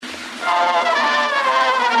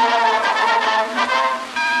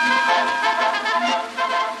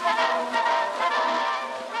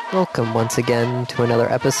Welcome once again to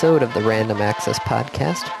another episode of the Random Access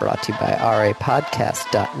Podcast, brought to you by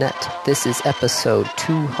rapodcast.net. This is episode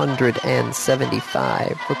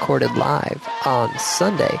 275, recorded live on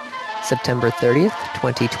Sunday, September 30th,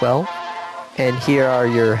 2012. And here are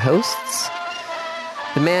your hosts.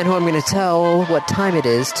 The man who I'm going to tell what time it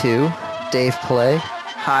is to, Dave Play.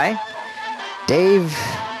 Hi. Dave,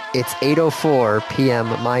 it's 8:04 p.m.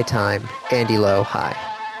 my time. Andy Lowe, hi.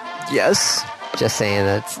 Yes. Just saying,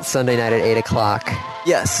 that's Sunday night at 8 o'clock.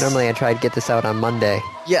 Yes. Normally I try to get this out on Monday.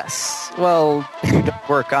 Yes. Well, you don't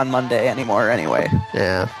work on Monday anymore anyway.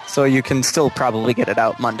 Yeah. So you can still probably get it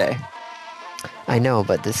out Monday. I know,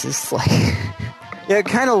 but this is like... Yeah,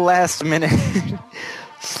 kind of last minute.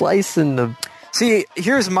 slicing the... See,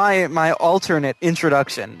 here's my alternate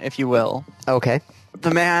introduction, if you will. Okay.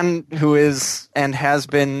 The man who is and has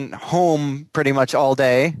been home pretty much all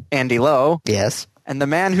day, Andy Lowe. Yes. And the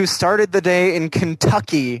man who started the day in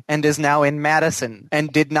Kentucky and is now in Madison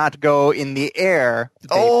and did not go in the air.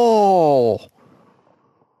 Oh!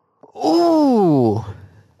 Ooh!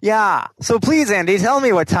 Yeah. So please, Andy, tell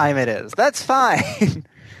me what time it is. That's fine.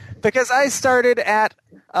 Because I started at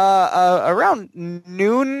around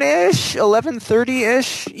noon-ish,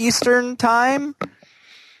 11:30-ish Eastern time,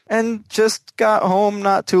 and just got home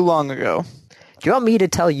not too long ago. Do you want me to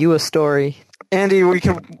tell you a story? Andy, we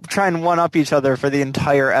can try and one-up each other for the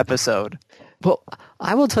entire episode. Well,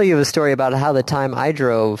 I will tell you a story about how the time I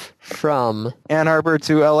drove from... Ann Arbor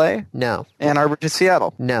to L.A.? No. Ann Arbor to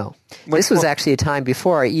Seattle? No. This was actually a time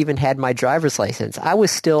before I even had my driver's license. I was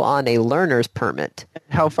still on a learner's permit.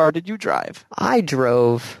 How far did you drive? I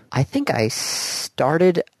drove... I think I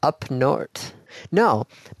started up north. No,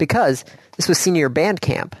 because this was senior band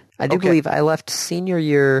camp. I do believe I left senior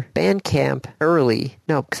year band camp early.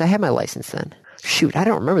 No, because I had my license then. Shoot, I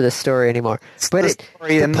don't remember this story anymore. But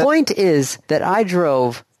the point is that I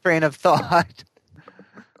drove... Train of thought.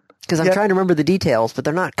 Because I'm trying to remember the details, but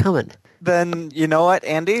they're not coming. Then, you know what,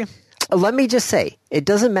 Andy? Let me just say, it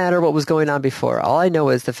doesn't matter what was going on before. All I know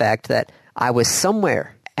is the fact that I was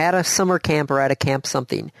somewhere, at a summer camp or at a camp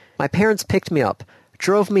something. My parents picked me up,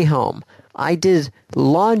 drove me home. I did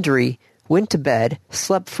laundry, went to bed,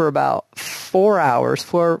 slept for about 4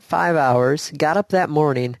 or 5 hours, got up that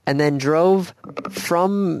morning, and then drove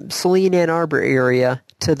from Saline, Ann Arbor area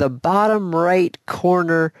to the bottom right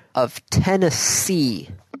corner of Tennessee.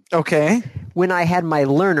 Okay. When I had my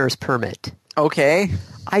learner's permit. Okay.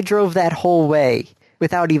 I drove that whole way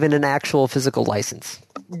without even an actual physical license.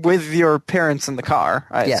 With your parents in the car,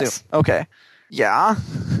 I assume. Okay. Yeah.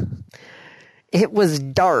 It was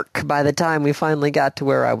dark by the time we finally got to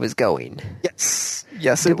where I was going. Yes.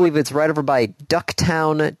 Yes. I believe it's right over by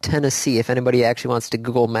Ducktown, Tennessee, if anybody actually wants to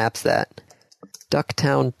Google Maps that.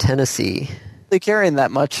 Ducktown, Tennessee. They carrying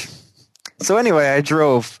that much. So anyway, I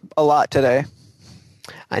drove a lot today.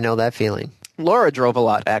 I know that feeling. Laura drove a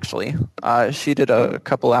lot, actually. She did a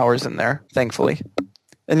couple hours in there, thankfully.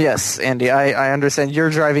 And yes, Andy, I understand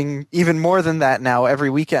you're driving even more than that now every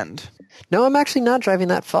weekend. No, I'm actually not driving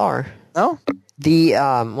that far. No?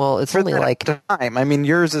 It's only like... time. I mean,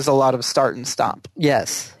 yours is a lot of start and stop.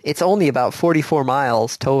 Yes. It's only about 44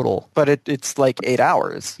 miles total. But it's like 8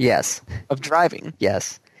 hours. Yes. Of driving.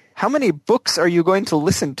 Yes. How many books are you going to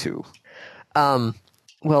listen to?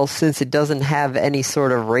 Well, since it doesn't have any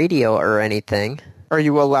sort of radio or anything... Are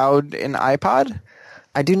you allowed an iPod?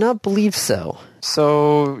 I do not believe so.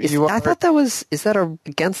 So I thought that was... Is that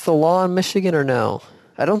against the law in Michigan or no?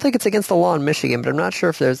 I don't think it's against the law in Michigan, but I'm not sure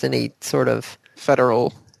if there's any sort of...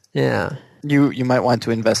 Federal. Yeah. You might want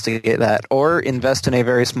to investigate that, or invest in a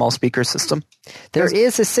very small speaker system. There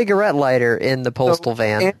is a cigarette lighter in the postal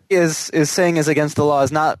van. Andy is saying is against the law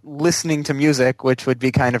is not listening to music, which would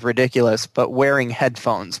be kind of ridiculous, but wearing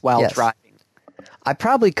headphones while driving. I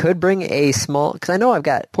probably could bring a small... Because I know I've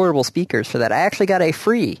got portable speakers for that. I actually got a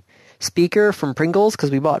free speaker from Pringles, because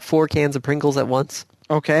we bought 4 cans of Pringles at once.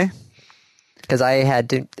 Okay. Because I had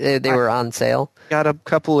to... They were on sale. Got a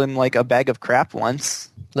couple in like a bag of crap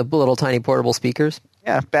once. The little tiny portable speakers.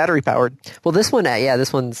 Yeah, battery powered. Well, this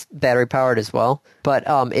one's battery powered as well. But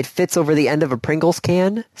it fits over the end of a Pringles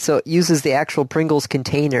can, so it uses the actual Pringles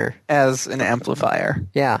container. As an amplifier.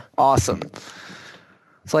 Yeah. Awesome.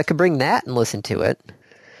 So I could bring that and listen to it.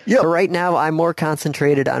 Yep. But right now, I'm more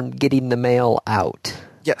concentrated on getting the mail out.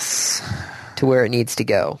 Yes. To where it needs to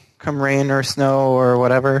go. Come rain or snow or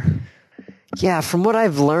whatever. Yeah, from what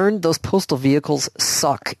I've learned, those postal vehicles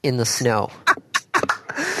suck in the snow.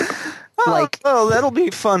 That'll be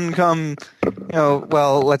fun come,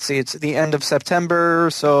 let's see, it's the end of September,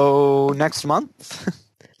 so next month?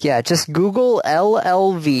 Yeah, just Google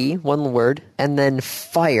LLV, one word, and then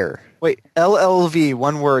fire. Wait, LLV,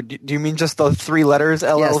 one word. Do you mean just the three letters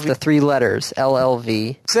LLV? Yes, the three letters,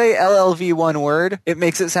 LLV. Say LLV, one word. It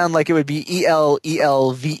makes it sound like it would be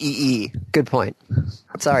ELELVEE. Good point.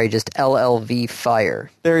 Sorry, just LLV fire.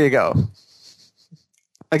 There you go.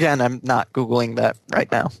 Again, I'm not Googling that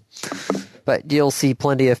right now. But you'll see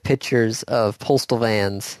plenty of pictures of postal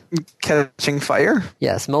vans. Catching fire?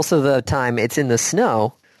 Yes, most of the time it's in the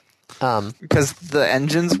snow. Because the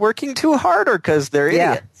engine's working too hard, or because they're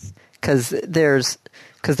idiots? Because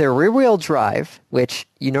they're rear-wheel drive, which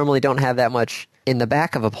you normally don't have that much in the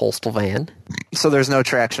back of a postal van. So there's no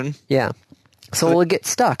traction? Yeah. So it'll get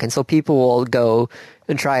stuck, and so people will go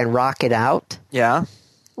and try and rock it out. Yeah.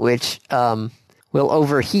 Which will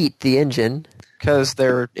overheat the engine. Because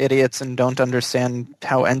they're idiots and don't understand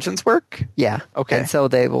how engines work? Yeah. Okay. And so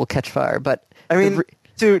they will catch fire. But I mean,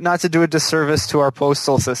 not to do a disservice to our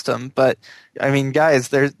postal system, but I mean, guys,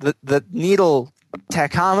 there's the needle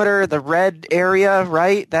tachometer, the red area,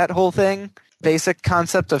 right? That whole thing. Basic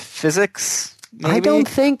concept of physics. Maybe? I don't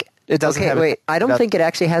think it doesn't. Okay, wait. I don't think it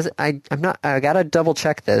actually has. I'm not. I gotta double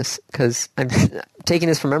check this because I'm taking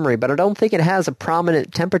this from memory, but I don't think it has a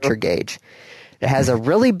prominent temperature gauge. It has a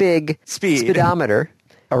really big speedometer,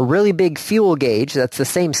 a really big fuel gauge that's the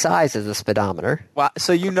same size as the speedometer. Wow.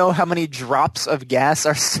 So you know how many drops of gas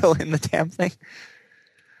are still in the damn thing?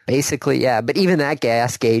 Basically, yeah. But even that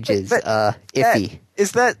gas gauge is iffy.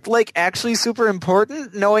 Is that, like, actually super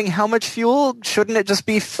important, knowing how much fuel? Shouldn't it just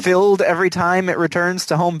be filled every time it returns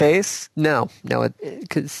to home base? No,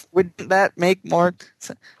 because... Wouldn't that make more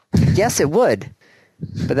sense? Yes, it would.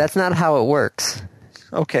 But that's not how it works.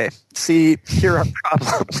 Okay. See, here are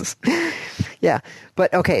problems. Yeah.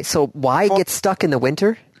 But, okay, so why get stuck in the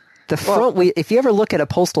winter? The front wheel, if you ever look at a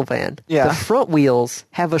postal van, the front wheels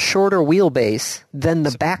have a shorter wheelbase than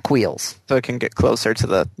the back wheels. So it can get closer to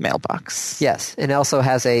the mailbox. Yes, and also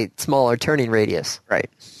has a smaller turning radius. Right.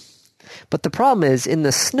 But the problem is, in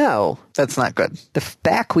the snow... That's not good. The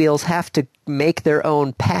back wheels have to make their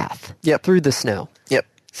own path through the snow. Yep.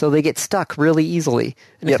 So they get stuck really easily.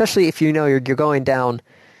 And especially if you know you're going down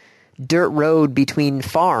dirt road between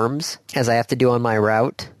farms, as I have to do on my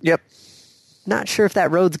route. Yep. Not sure if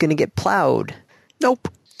that road's going to get plowed. Nope.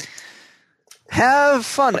 Have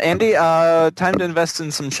fun, Andy. Time to invest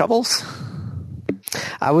in some shovels.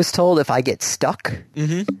 I was told if I get stuck,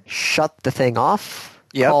 shut the thing off,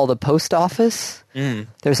 call the post office.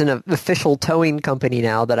 There's an official towing company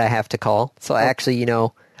now that I have to call. So actually,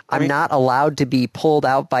 I'm not allowed to be pulled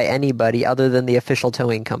out by anybody other than the official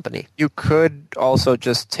towing company. You could also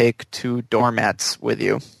just take 2 doormats with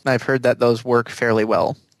you. I've heard that those work fairly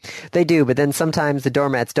well. They do, but then sometimes the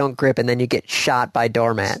doormats don't grip, and then you get shot by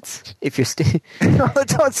doormats. If you're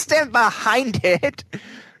don't stand behind it.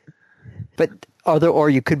 But or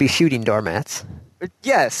you could be shooting doormats.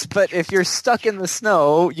 Yes, but if you're stuck in the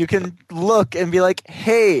snow, you can look and be like,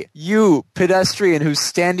 "Hey, you pedestrian who's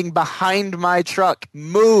standing behind my truck,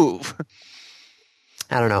 move."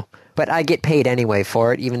 I don't know, but I get paid anyway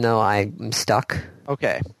for it, even though I'm stuck.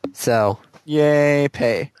 Okay. So, yay,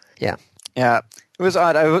 pay. Yeah. Yeah. It was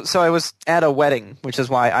odd. I was at a wedding, which is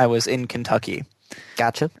why I was in Kentucky.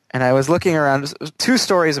 Gotcha. And I was looking around. 2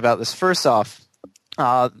 stories about this. First off,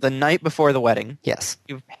 the night before the wedding. Yes.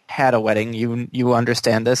 You've had a wedding. You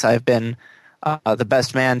understand this. I've been the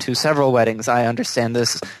best man to several weddings. I understand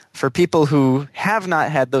this. For people who have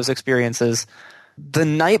not had those experiences, the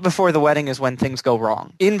night before the wedding is when things go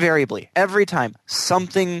wrong. Invariably. Every time.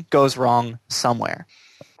 Something goes wrong somewhere.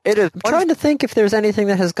 It is. I'm trying to think if there's anything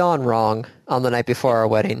that has gone wrong on the night before our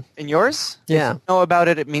wedding. In yours? Yeah. If you know about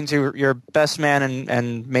it, it means your best man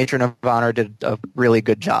and matron of honor did a really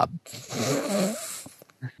good job.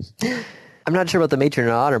 I'm not sure about the matron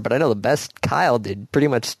of honor, but I know the best Kyle did pretty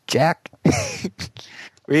much jack.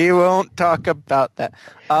 We won't talk about that.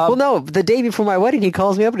 Well, no, the day before my wedding, he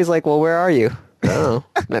calls me up and he's like, well, where are you? Oh,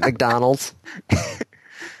 I'm at McDonald's.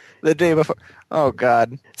 The day before. Oh,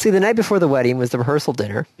 God. See, the night before the wedding was the rehearsal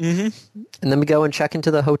dinner. Mm-hmm. And then we go and check into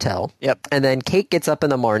the hotel. Yep. And then Kate gets up in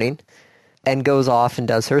the morning and goes off and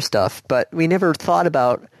does her stuff. But we never thought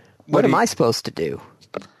about, what am I supposed to do?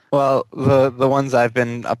 Well, the ones I've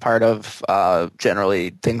been a part of,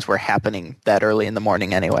 generally things were happening that early in the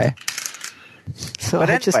morning anyway. So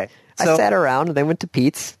I sat around and then went to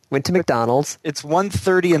Pete's, went to McDonald's. It's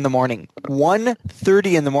 1:30 in the morning.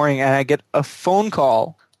 1:30 in the morning, and I get a phone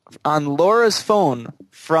call on Laura's phone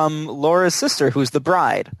from Laura's sister, who's the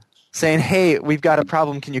bride, saying, "Hey, we've got a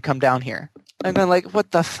problem. Can you come down here?" I'm going like,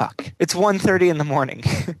 what the fuck? It's 1:30 in the morning.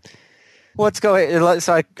 What's going?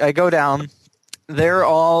 So I go down. They're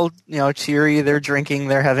all cheery. They're drinking.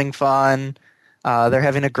 They're having fun. They're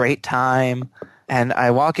having a great time. And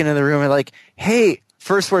I walk into the room and like, hey,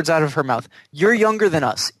 first words out of her mouth, you're younger than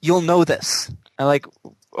us. You'll know this. I'm like,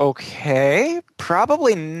 okay,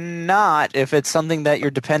 probably not if it's something that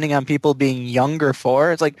you're depending on people being younger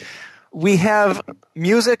for. It's like, we have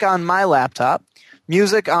music on my laptop,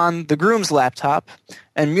 music on the groom's laptop,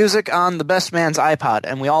 and music on the best man's iPod,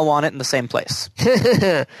 and we all want it in the same place.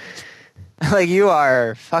 Like, you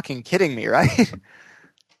are fucking kidding me, right?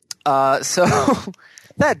 So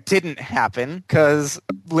that didn't happen because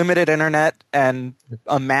limited internet and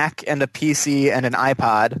a Mac and a PC and an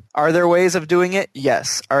iPod. Are there ways of doing it?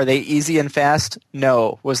 Yes. Are they easy and fast?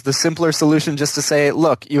 No. Was the simpler solution just to say,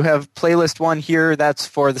 look, you have playlist 1 here, that's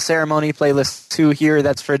for the ceremony, playlist 2 here,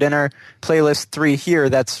 that's for dinner, playlist 3 here,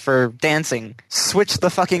 that's for dancing. Switch the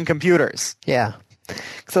fucking computers. Yeah.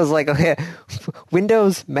 So I was like, okay,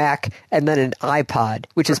 Windows, Mac, and then an iPod,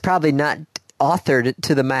 which is probably not authored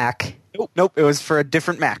to the Mac. Nope. It was for a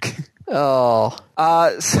different Mac. Oh.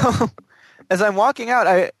 So as I'm walking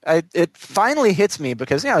out, it finally hits me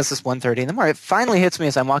because, it's just 1:30 in the morning. It finally hits me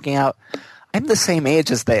as I'm walking out. I'm the same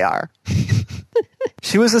age as they are.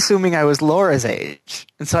 She was assuming I was Laura's age.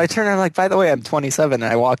 And so I turned around like, by the way, I'm 27,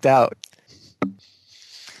 and I walked out. I'm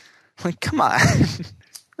like, come on.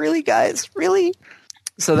 Really, guys? Really?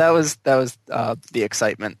 So that was the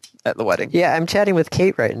excitement at the wedding. Yeah, I'm chatting with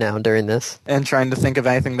Kate right now during this. And trying to think of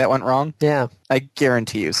anything that went wrong? Yeah. I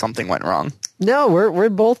guarantee you something went wrong. No, we're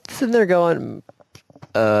both sitting there going,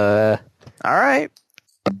 All right.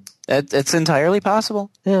 It's entirely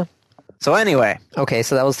possible. Yeah. So anyway. Okay,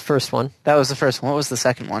 so that was the first one. That was the first one. What was the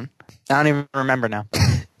second one? I don't even remember now.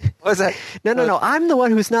 What was that? No. I'm the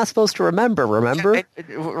one who's not supposed to remember,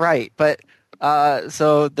 Right, but...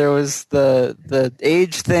 so there was the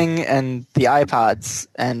age thing and the iPods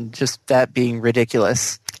and just that being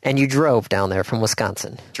ridiculous. And you drove down there from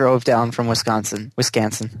Wisconsin. Drove down from Wisconsin.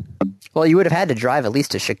 Well, you would have had to drive at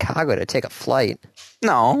least to Chicago to take a flight.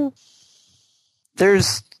 No.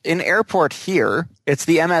 There's an airport here. It's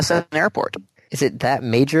the MSN airport. Is it that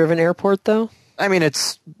major of an airport, though? I mean,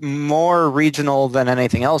 it's more regional than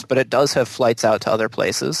anything else, but it does have flights out to other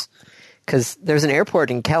places. Because there's an airport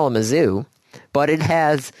in Kalamazoo, but it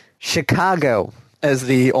has Chicago as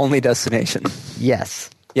the only destination. Yes.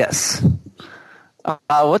 Yes.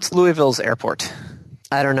 What's Louisville's airport?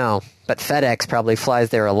 I don't know, but FedEx probably flies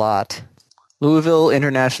there a lot. Louisville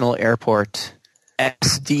International Airport,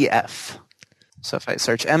 SDF. So if I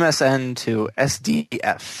search MSN to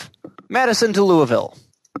SDF, Madison to Louisville,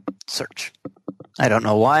 search. I don't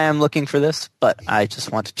know why I'm looking for this, but I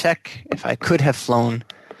just want to check if I could have flown.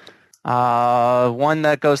 One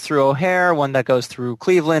that goes through O'Hare, one that goes through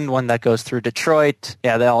Cleveland, one that goes through Detroit.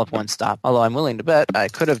 Yeah, they all have one stop. Although I'm willing to bet I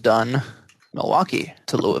could have done Milwaukee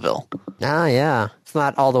to Louisville. Ah, yeah. It's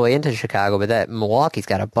not all the way into Chicago, but that Milwaukee's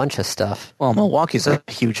got a bunch of stuff. Well, Milwaukee's a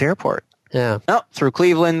huge airport. Yeah. Oh, through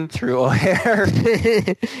Cleveland, through O'Hare,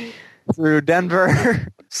 through Denver,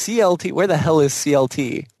 CLT. Where the hell is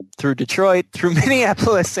CLT? Through Detroit, through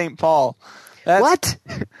Minneapolis, St. Paul. What?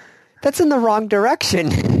 That's in the wrong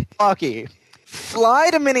direction. Milwaukee.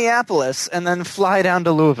 Fly to Minneapolis and then fly down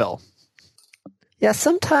to Louisville. Yeah,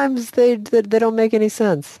 sometimes they don't make any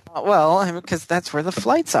sense. Well, because that's where the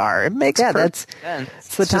flights are. It makes that's sense.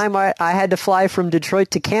 It's the time I had to fly from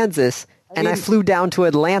Detroit to Kansas, and I flew down to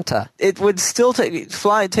Atlanta. It would still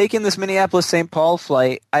taking this Minneapolis-St. Paul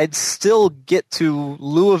flight, I'd still get to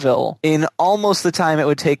Louisville in almost the time it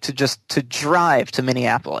would take to drive to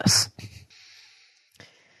Minneapolis.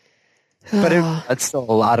 But that's still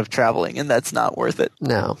a lot of traveling, and that's not worth it.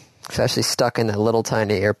 No, especially stuck in that little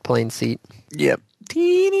tiny airplane seat. Yep.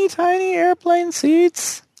 Teeny tiny airplane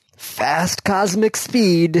seats. Fast cosmic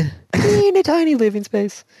speed. Teeny tiny living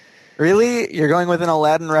space. Really? You're going with an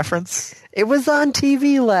Aladdin reference? It was on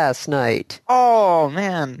TV last night. Oh,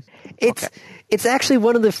 man. It's actually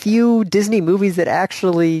one of the few Disney movies that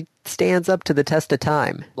actually stands up to the test of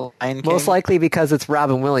time. Lion King. Most likely because it's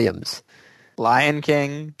Robin Williams. Lion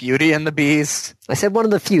King, Beauty and the Beast. I said one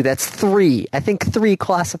of the few. That's 3. I think 3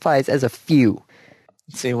 classifies as a few.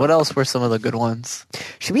 Let's see, what else were some of the good ones?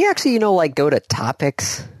 Should we actually, go to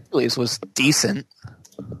topics? Hercules was decent.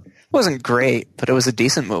 It wasn't great, but it was a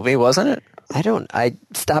decent movie, wasn't it? I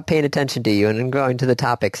stopped paying attention to you, and I'm going to the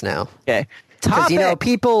topics now. Okay. Because,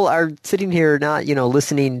 people are sitting here not,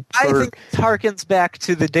 listening for... I think it harkens back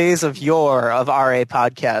to the days of yore of RA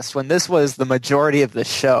Podcast, when this was the majority of the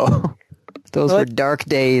show. Those were dark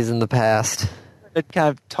days in the past. It kind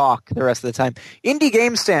of talk the rest of the time. Indie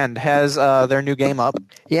Game Stand has their new game up.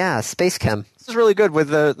 Yeah, Space Chem. This is really good. With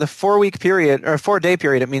the 4-week period, or 4-day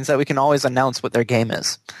period, it means that we can always announce what their game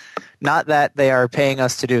is. Not that they are paying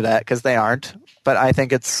us to do that, because they aren't. but I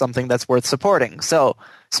think it's something that's worth supporting. So,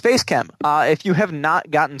 Space Chem. If you have not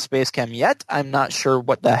gotten Space Chem yet, I'm not sure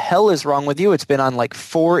what the hell is wrong with you. It's been on like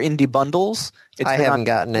 4 indie bundles. I haven't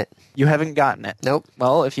gotten it. You haven't gotten it? Nope.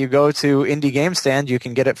 Well, if you go to Indie Game Stand, you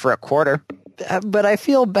can get it for $0.25. But I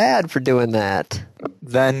feel bad for doing that.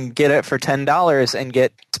 Then get it for $10 and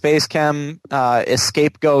get Space Chem,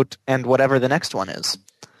 Scapegoat, and whatever the next one is.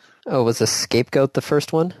 Oh, was a Scapegoat the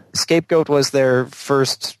first one? Scapegoat was their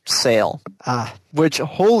first sale. Which,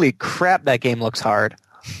 holy crap, that game looks hard.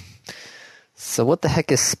 So what the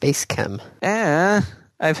heck is Space Chem?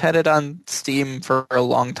 I've had it on Steam for a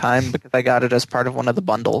long time because I got it as part of one of the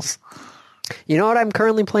bundles. You know what I'm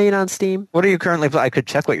currently playing on Steam? What are you currently playing? I could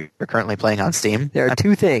check what you're currently playing on Steam. There are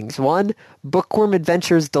 2 things. One, Bookworm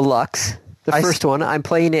Adventures Deluxe. The first one. I'm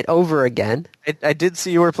playing it over again. I did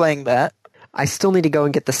see you were playing that. I still need to go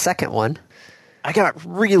and get the second one. I got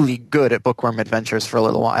really good at Bookworm Adventures for a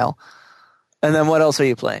little while. And then what else are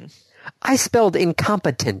you playing? I spelled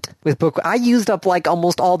incompetent with Bookworm. I used up like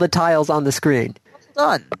almost all the tiles on the screen.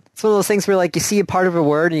 Done. It's one of those things where like you see a part of a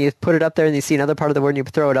word and you put it up there and you see another part of the word and you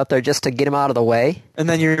throw it up there just to get them out of the way. And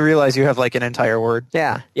then you realize you have like an entire word.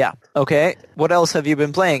 Yeah. Yeah. Okay. What else have you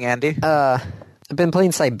been playing, Andy? I've been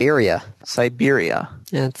playing Siberia. Siberia.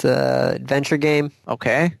 It's a adventure game.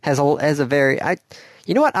 Okay. Has a very...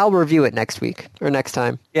 you know what? I'll review it next week or next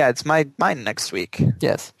time. Yeah, it's mine next week.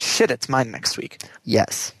 Yes. Shit, it's mine next week.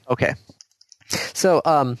 Yes. Okay. So,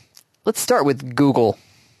 let's start with Google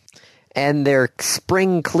and their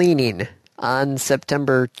spring cleaning on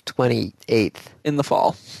September 28th. In the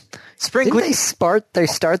fall. Didn't they start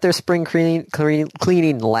their spring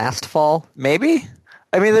cleaning last fall? Maybe.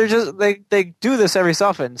 I mean, they do this every so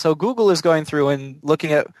often. So Google is going through and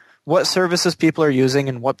looking at what services people are using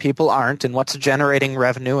and what people aren't and what's generating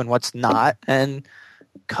revenue and what's not and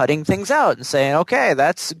cutting things out and saying, okay,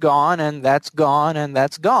 that's gone and that's gone and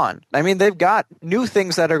that's gone. I mean, they've got new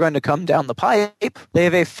things that are going to come down the pipe. They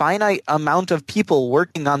have a finite amount of people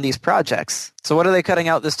working on these projects. So what are they cutting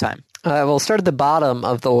out this time? We'll start at the bottom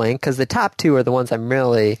of the link because the top 2 are the ones I'm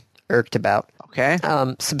really irked about. Okay.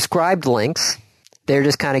 Subscribed links. They're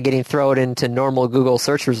just kind of getting thrown into normal Google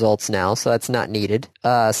search results now, so that's not needed.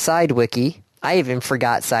 SideWiki. I even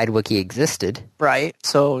forgot SideWiki existed. Right,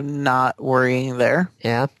 so not worrying there.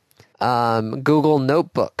 Yeah. Google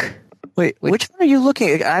Notebook. Wait, which one are you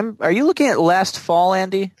looking at? Are you looking at last fall,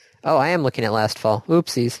 Andy? Oh, I am looking at last fall.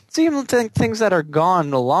 Oopsies. So you think things that are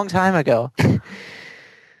gone a long time ago.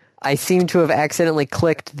 I seem to have accidentally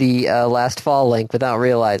clicked the last fall link without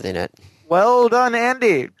realizing it. Well done,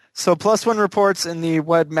 Andy. So Plus One reports in the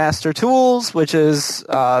Webmaster Tools, which is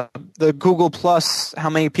the Google Plus, how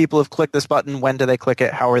many people have clicked this button, when do they click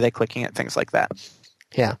it, how are they clicking it, things like that.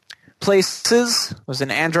 Yeah. Places was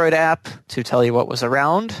an Android app to tell you what was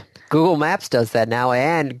around. Google Maps does that now,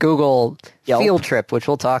 and Google Yelp. Field Trip, which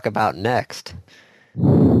we'll talk about next.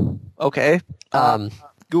 Okay.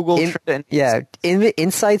 Google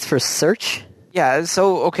Insights for search. Yeah,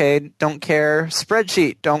 so, okay, don't care.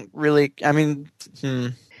 Spreadsheet, don't really, I mean,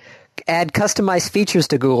 Add customized features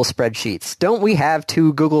to Google Spreadsheets. Don't we have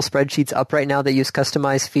 2 Google Spreadsheets up right now that use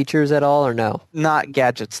customized features at all, or no? Not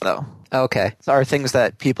gadgets, though. Okay. Are things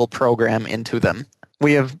that people program into them.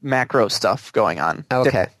 We have macro stuff going on.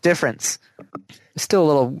 Okay. Difference. Still a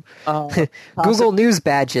little... Google News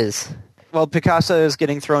badges. Well, Picasa is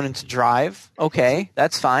getting thrown into Drive. Okay,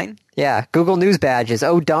 that's fine. Yeah, Google News badges.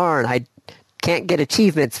 Oh, darn, I can't get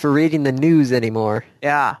achievements for reading the news anymore.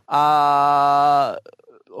 Yeah.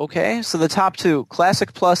 Okay, so the top 2,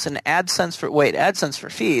 Classic Plus and AdSense for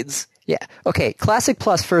feeds. Yeah. Okay, Classic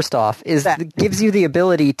Plus, first off, gives you the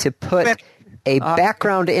ability to put a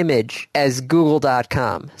background image as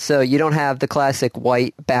Google.com. So you don't have the classic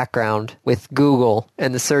white background with Google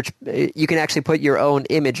and the search. You can actually put your own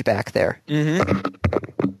image back there.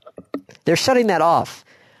 Mm-hmm. They're shutting that off.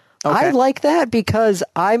 Okay. I like that because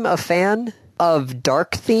I'm a fan of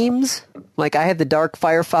dark themes. Like, I have the dark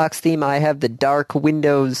Firefox theme, I have the dark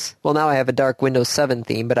Windows... Well, now I have a dark Windows 7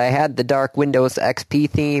 theme, but I had the dark Windows XP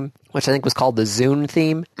theme, which I think was called the Zune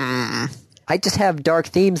theme. I just have dark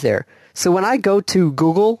themes there. So when I go to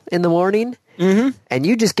Google in the morning, and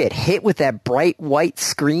you just get hit with that bright white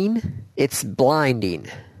screen, it's blinding.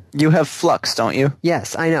 You have Flux, don't you?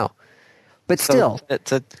 Yes, I know. But still,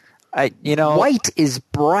 white is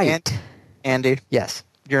bright. Andy? Yes.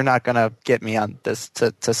 You're not going to get me on this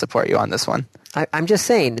to support you on this one. I'm just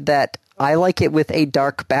saying that I like it with a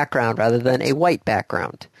dark background rather than a white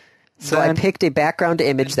background. So I picked a background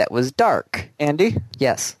image that was dark. Andy?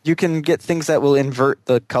 Yes. You can get things that will invert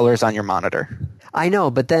the colors on your monitor. I know,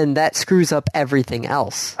 but then that screws up everything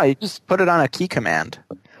else. I just put it on a key command.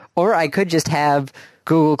 Or I could just have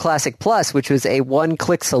Google Classic Plus, which was a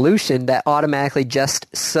one-click solution that automatically just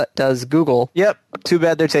does Google. Yep. Too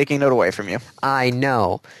bad they're taking it away from you. I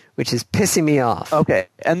know, which is pissing me off. Okay.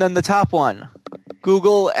 And then the top one,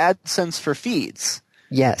 Google AdSense for feeds,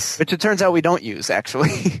 Yes. which it turns out we don't use,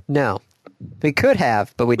 actually. No. We could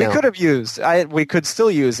have, but we We don't. could have used. We could still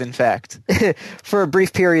use, in fact. For a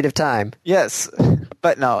brief period of time. Yes.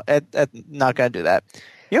 But no, not going to do that.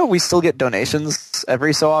 You know, we still get donations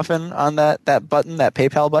every so often on that button, that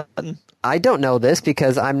PayPal button. I don't know this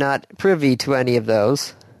because I'm not privy to any of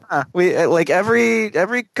those. We like every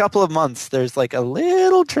couple of months, there's like a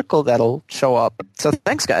little trickle that'll show up. So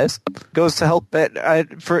thanks, guys. Goes to help.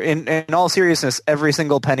 In all seriousness, every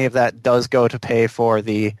single penny of that does go to pay for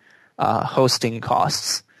the hosting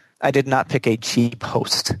costs. I did not pick a cheap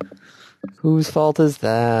host. Whose fault is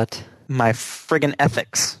that? My friggin'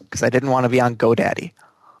 ethics, because I didn't want to be on GoDaddy.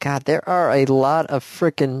 God, there are a lot of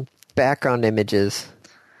frickin' background images.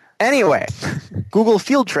 Anyway, Google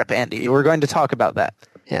Field Trip, Andy. We're going to talk about that.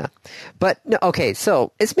 Yeah. But, no, okay,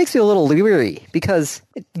 so this makes me a little leery because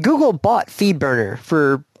Google bought FeedBurner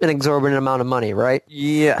for an exorbitant amount of money, right?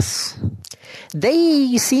 Yes.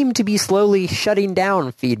 They seem to be slowly shutting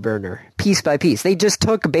down FeedBurner piece by piece. They just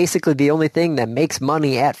took basically the only thing that makes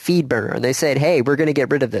money at FeedBurner, and they said, hey, we're going to get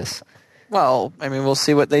rid of this. Well, I mean, we'll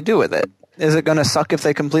see what they do with it. Is it going to suck if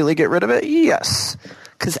they completely get rid of it? Yes.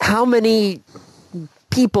 Because how many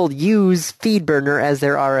people use FeedBurner as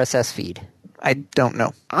their RSS feed? I don't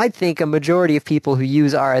know. I think a majority of people who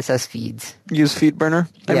use RSS feeds. Use FeedBurner?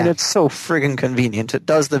 I mean, Yeah. it's so friggin' convenient. It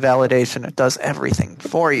does the validation. It does everything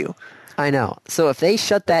for you. I know. So if they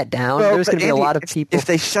shut that down, there's but going to be a Andy, lot of people. If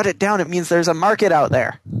they shut it down, it means there's a market out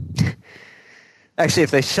there. Actually,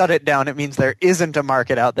 if they shut it down, it means there isn't a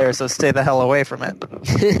market out there, so stay the hell away from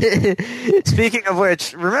it. Speaking of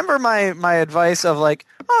which, remember my advice of like,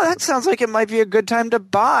 oh, that sounds like it might be a good time to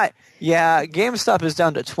buy. Yeah, GameStop is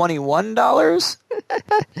down to $21.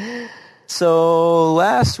 So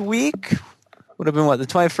last week would have been what, the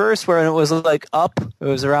 21st, where it was like up. It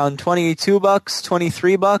was around $22,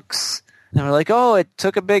 $23. And we're like, oh, it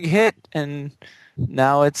took a big hit, and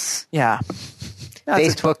now it's, yeah. Now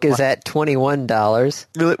it's at Facebook is at $21.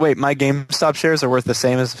 Really? Wait, my GameStop shares are worth the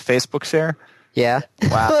same as a Facebook share? Yeah.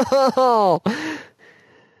 Wow.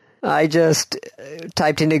 I just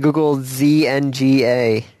typed into Google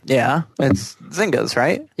ZNGA. Yeah, it's Zynga's,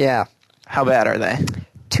 right? Yeah. How bad are they?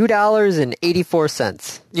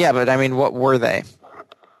 $2.84. Yeah, but I mean, what were they?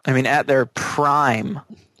 I mean, at their prime.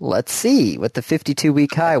 Let's see what the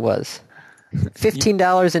 52-week high was.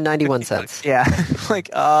 $15.91. Yeah, like,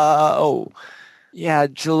 yeah,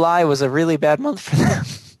 July was a really bad month for them.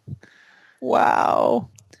 Wow.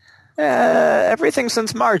 Everything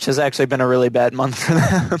since March has actually been a really bad month for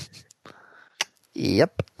them.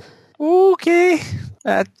 Yep. Okay.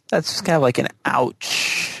 That's just kind of like an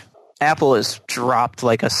ouch. Apple has dropped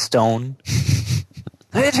like a stone.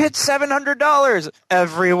 It hit $700.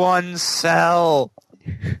 Everyone sell.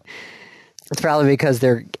 It's probably because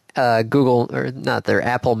their Google, or not their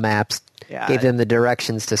Apple Maps, gave them the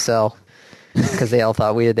directions to sell. Because they all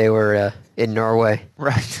thought they were in Norway.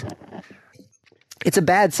 Right. It's a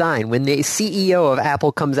bad sign when the CEO of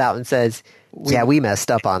Apple comes out and says, yeah, we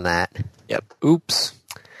messed up on that. Yep. Oops.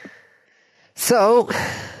 So,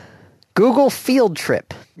 Google Field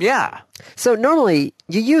Trip. Yeah. So normally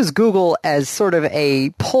you use Google as sort of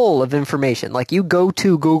a pull of information. Like you go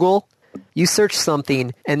to Google, you search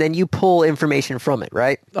something, and then you pull information from it,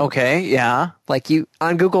 right? Okay, yeah. Like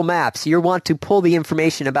on Google Maps, you want to pull the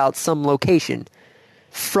information about some location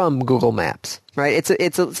from Google Maps, right?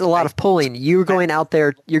 It's a lot of pulling. You're going out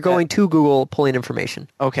there, you're going to Google pulling information.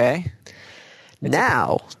 Okay.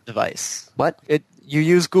 Now, Device. what? You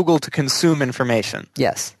use Google to consume information.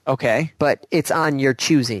 Yes, Okay. but it's on your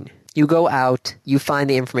choosing. You go out, you find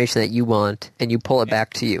the information that you want, and you pull it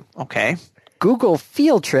back to you. Okay. Google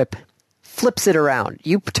Field Trip flips it around.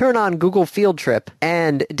 You turn on Google Field Trip,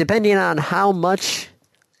 and depending on how much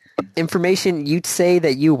information you say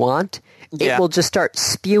that you want, Yeah. it will just start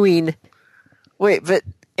spewing. Wait, but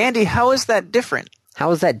Andy, how is that different?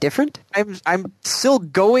 How is that different? I'm still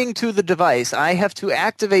going to the device. I have to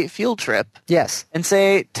activate Field Trip Yes. and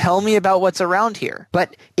say, tell me about what's around here.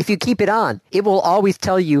 But if you keep it on, it will always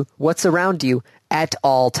tell you what's around you at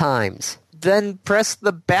all times. Then press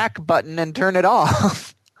the back button and turn it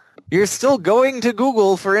off. You're still going to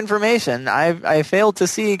Google for information. I failed to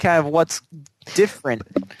see kind of what's different.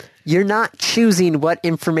 You're not choosing what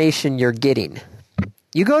information you're getting.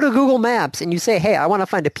 You go to Google Maps and you say, hey, I want to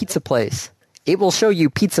find a pizza place. It will show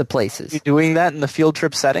you pizza places. You doing that in the Field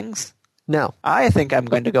Trip settings? No. I think I'm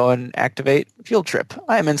going to go and activate Field Trip.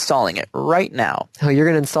 I am installing it right now. Oh, you're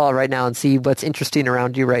going to install it right now and see what's interesting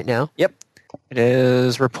around you right now? Yep. It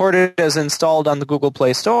is reported as installed on the Google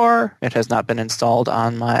Play Store. It has not been installed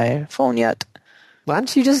on my phone yet. Why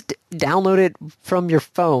don't you just download it from your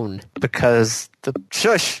phone? Because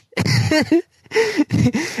shush!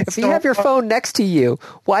 If you have your phone next to you,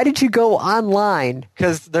 why did you go online?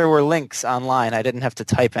 Because there were links online. I didn't have to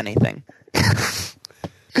type anything.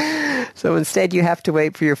 So instead you have to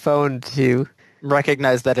wait for your phone to...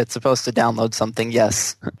 Recognize that it's supposed to download something,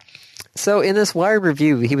 yes. So in this Wired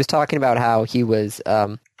review, he was talking about how he was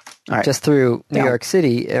just through New York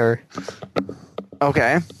City.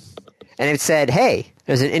 Okay. And it said, hey,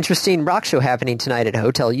 there's an interesting rock show happening tonight at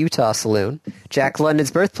Hotel Utah Saloon. Jack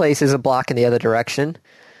London's birthplace is a block in the other direction.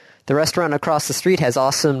 The restaurant across the street has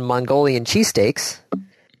awesome Mongolian cheesesteaks.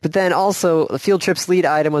 But then also, the Field Trip's lead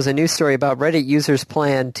item was a news story about Reddit users'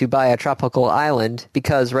 plan to buy a tropical island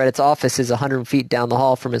because Reddit's office is 100 feet down the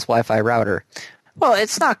hall from his Wi-Fi router. Well,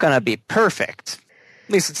 it's not going to be perfect.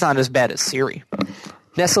 At least it's not as bad as Siri.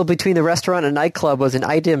 Nestled between the restaurant and nightclub was an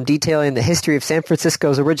item detailing the history of San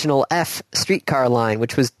Francisco's original F streetcar line,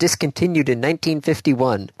 which was discontinued in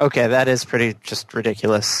 1951. Okay, that is pretty just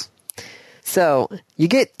ridiculous. So, you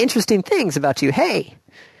get interesting things about you. Hey,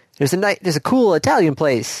 there's a cool Italian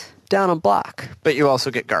place down a block. But you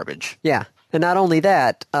also get garbage. Yeah. And not only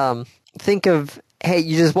that, think of, hey,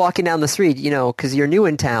 you're just walking down the street, because you're new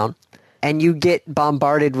in town, and you get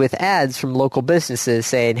bombarded with ads from local businesses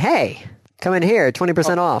saying, hey, come in here,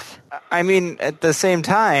 20% off. I mean, at the same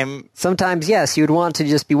time... Sometimes, yes, you'd want to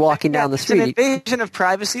just be walking down the street. There's an invasion of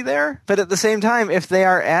privacy there, but at the same time, if they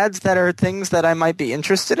are ads that are things that I might be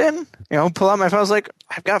interested in, pull out my phone, I was like,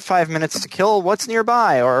 I've got 5 minutes to kill, what's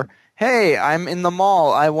nearby? Or, hey, I'm in the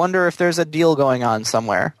mall, I wonder if there's a deal going on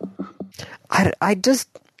somewhere. I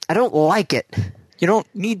don't like it. You don't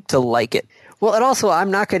need to like it. Well, and also,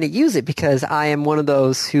 I'm not going to use it because I am one of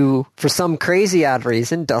those who, for some crazy odd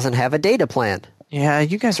reason, doesn't have a data plan. Yeah,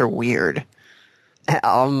 you guys are weird.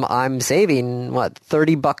 I'm saving,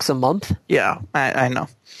 $30 a month? Yeah, I know.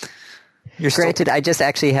 Granted, I just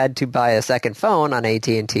actually had to buy a second phone on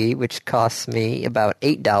AT&T, which costs me about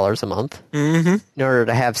 $8 a month in order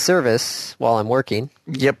to have service while I'm working.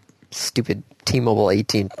 Yep. Stupid T-Mobile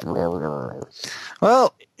 18.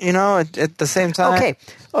 Well, at the same time...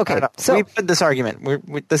 Okay. So we've had this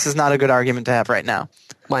argument. This is not a good argument to have right now.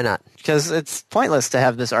 Why not? Because it's pointless to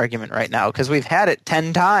have this argument right now, because we've had it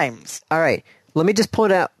 10 times. All right. Let me just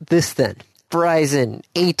point out this then. Verizon,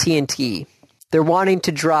 AT&T, they're wanting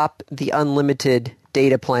to drop the unlimited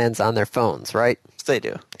data plans on their phones, right? Yes, they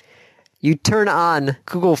do. You turn on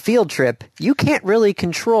Google Field Trip, you can't really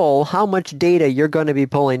control how much data you're going to be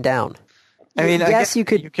pulling down. I mean, yes, you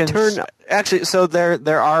can turn... Actually, so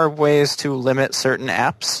there are ways to limit certain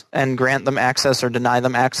apps and grant them access or deny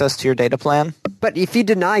them access to your data plan. But if you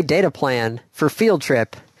deny data plan for Field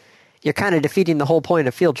Trip, you're kind of defeating the whole point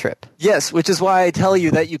of Field Trip. Yes, which is why I tell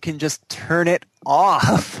you that you can just turn it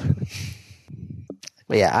off.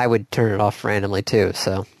 Well, yeah, I would turn it off randomly too,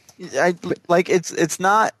 so... It's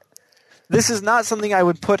not... This is not something I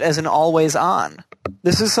would put as an always on.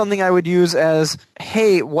 This is something I would use as,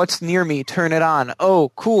 hey, what's near me? Turn it on.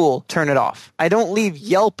 Oh, cool. Turn it off. I don't leave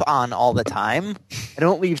Yelp on all the time. I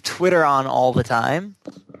don't leave Twitter on all the time.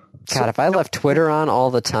 God, if I left Twitter on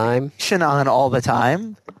all the time... On all the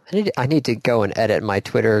time. I need to go and edit my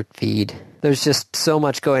Twitter feed. There's just so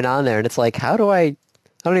much going on there, and it's like, how do I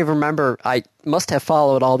don't even remember. I must have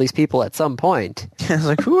followed all these people at some point. I was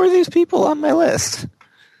like, who are these people on my list?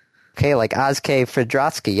 Okay, like Oz.K.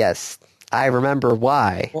 Fedrotsky, yes. I remember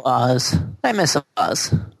why. Oz. I miss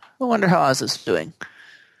Oz. I wonder how Oz is doing.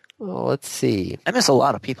 Well, let's see. I miss a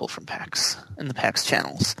lot of people from PAX and the PAX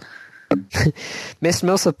channels. Missed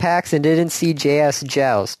most of PAX and didn't see JS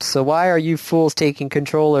Joust. So why are you fools taking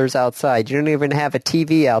controllers outside? You don't even have a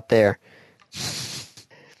TV out there.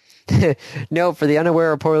 Note, for the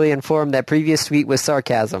unaware or poorly informed, that previous tweet was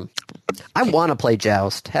sarcasm. I want to play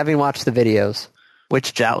Joust, having watched the videos.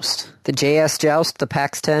 Which Joust? The JS Joust, the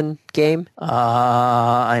PAX 10 game.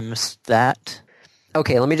 I missed that.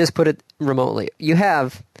 Okay, let me just put it remotely. You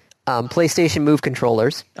have PlayStation Move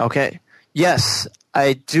controllers. Okay. Yes,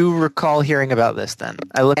 I do recall hearing about this then.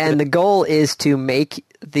 The goal is to make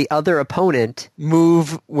the other opponent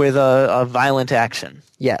move with a violent action.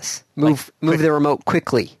 Yes. Move the remote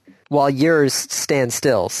quickly while yours stands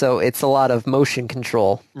still. So it's a lot of motion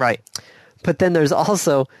control. Right. But then there's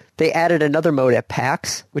also, they added another mode at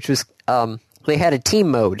PAX, which was, they had a team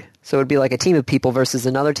mode. So it would be like a team of people versus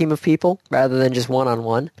another team of people rather than just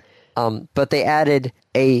one-on-one. But they added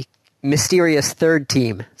a mysterious third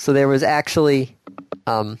team. So there was actually,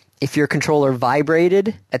 if your controller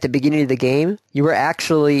vibrated at the beginning of the game, you were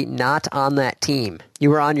actually not on that team. You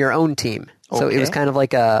were on your own team. So it was kind of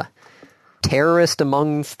like a terrorist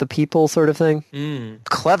amongst the people sort of thing.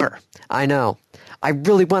 Clever. I know. I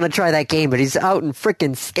really want to try that game, but he's out in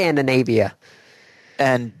frickin' Scandinavia.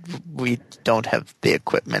 And we don't have the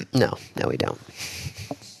equipment. No, we don't.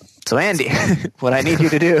 So, Andy, what I need you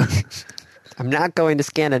to do... I'm not going to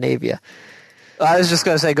Scandinavia. I was just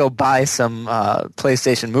going to say go buy some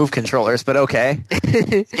PlayStation Move controllers, but okay.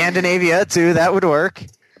 Scandinavia, too, that would work.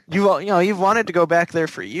 You've wanted to go back there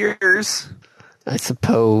for years. I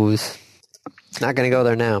suppose. Not going to go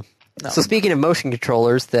there now. No. So speaking of motion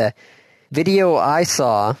controllers, the video I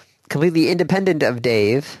saw, completely independent of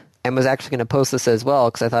Dave, and was actually going to post this as well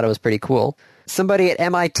because I thought it was pretty cool. Somebody at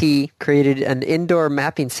MIT created an indoor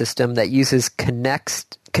mapping system that uses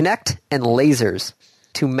Kinect and lasers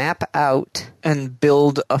to map out and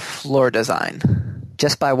build a floor design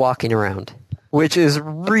just by walking around, which is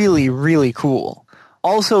really, really cool.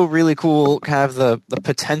 Also really cool, kind of the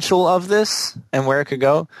potential of this and where it could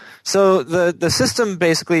go. So the system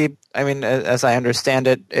basically, I mean, as I understand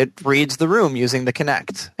it, it reads the room using the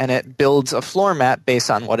Kinect, and it builds a floor map based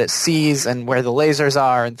on what it sees and where the lasers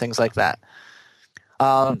are and things like that.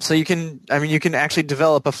 So you can actually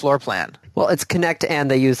develop a floor plan. Well, it's Kinect, and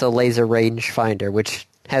they use a laser rangefinder, which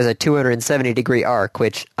has a 270-degree arc,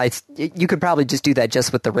 which you could probably just do that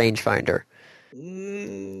just with the rangefinder.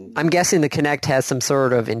 I'm guessing the Kinect has some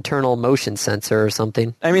sort of internal motion sensor or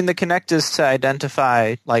something. I mean, the Kinect is to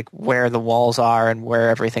identify like where the walls are and where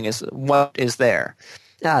everything is, what is there.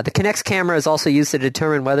 The Kinect's camera is also used to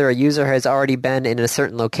determine whether a user has already been in a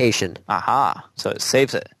certain location. Aha, so it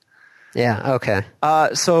saves it. Yeah, okay.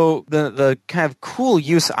 So the kind of cool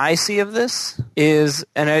use I see of this is,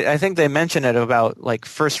 and I think they mention it about like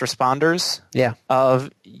first responders. Yeah. Of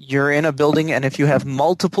you're in a building, and if you have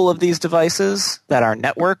multiple of these devices that are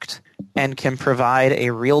networked and can provide a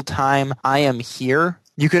real-time I am here,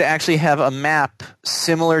 you could actually have a map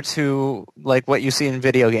similar to like what you see in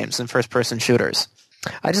video games and first-person shooters.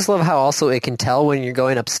 I just love how also it can tell when you're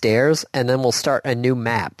going upstairs, and then we'll start a new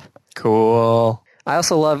map. Cool. I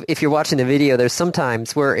also love, if you're watching the video, there's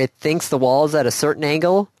sometimes where it thinks the wall is at a certain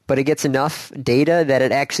angle, but it gets enough data that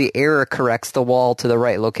it actually error corrects the wall to the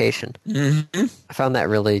right location. Mm-hmm. I found that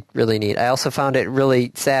really, really neat. I also found it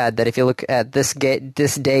really sad that if you look at this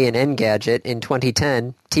day in Engadget in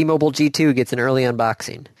 2010, T-Mobile G2 gets an early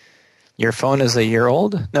unboxing. Your phone is a year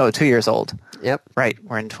old? No, 2 years old. Yep. Right,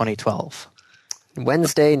 we're in 2012.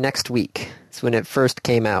 Wednesday next week is when it first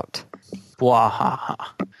came out. Wahaha.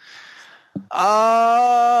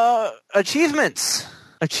 Achievements.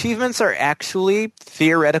 Achievements are actually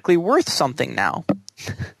theoretically worth something now.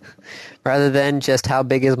 Rather than just how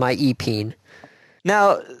big is my e-peen.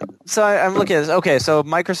 Now, so I'm looking at this. Okay, so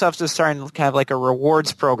Microsoft is starting kind of like a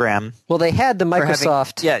rewards program. Well, they had the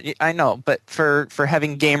Microsoft... Yeah, I know, but for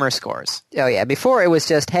having gamer scores. Oh, yeah. Before it was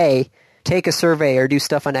just, hey, take a survey or do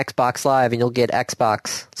stuff on Xbox Live and you'll get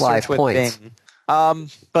Xbox Live points. Bing.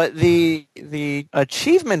 But the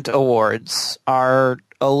achievement awards are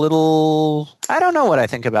a little. I don't know what I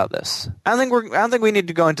think about this. I don't think we need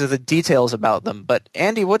to go into the details about them. But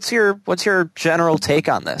Andy, what's your general take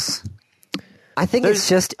on this? I think it's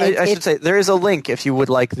just. I should say there is a link if you would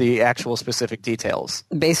like the actual specific details.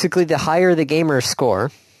 Basically, the higher the gamer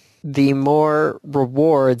score, the more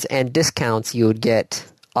rewards and discounts you would get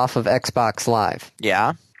off of Xbox Live.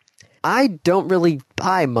 Yeah. I don't really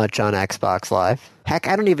buy much on Xbox Live. Heck,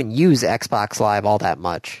 I don't even use Xbox Live all that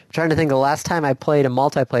much. I'm trying to think, the last time I played a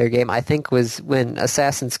multiplayer game, I think was when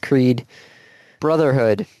Assassin's Creed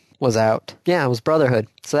Brotherhood was out. Yeah, it was Brotherhood.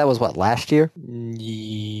 So that was what, last year?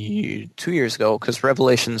 2 years ago, because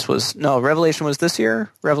Revelation was this year?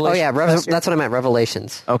 Oh yeah, that's what I meant,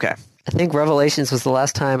 Revelations. Okay. I think Revelations was the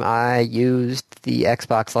last time I used the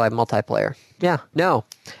Xbox Live multiplayer. Yeah, no.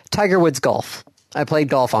 Tiger Woods Golf. I played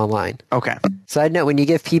golf online. Okay. Side note, when you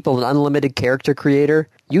give people an unlimited character creator,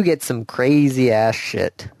 you get some crazy-ass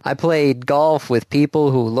shit. I played golf with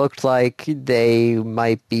people who looked like they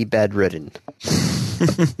might be bedridden.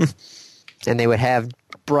 And they would have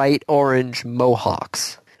bright orange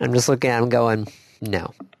mohawks. I'm just looking at them going,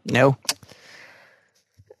 no. No.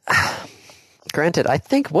 Granted, I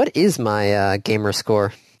think, what is my gamer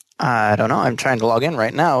score? I don't know. I'm trying to log in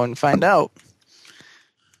right now and find out.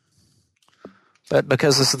 But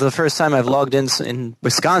because this is the first time I've logged in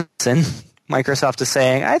Wisconsin, Microsoft is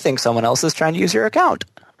saying, I think someone else is trying to use your account.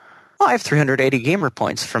 Oh, I have 380 gamer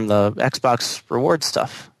points from the Xbox reward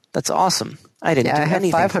stuff. That's awesome. I didn't do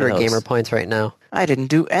anything. I have 500 gamer points right now. I didn't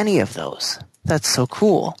do any of those. That's so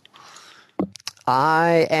cool.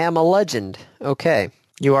 I am a legend. Okay.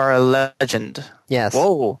 You are a legend. Yes.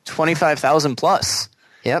 Whoa, 25,000 plus.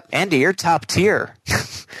 Yep. Andy, you're top tier.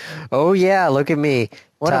 Oh, yeah, look at me.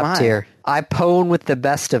 What am Top I? tier. I pwn with the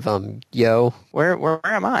best of them, yo. Where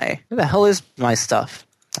am I? Where the hell is my stuff?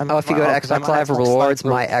 If you go to Xbox Live Rewards,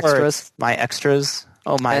 My Extras. My extras.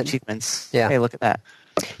 Oh, my And- achievements. yeah. Hey, look at that.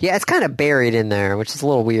 Yeah, it's kind of buried in there, which is a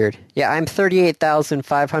little weird. Yeah, I'm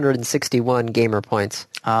 38,561 gamer points.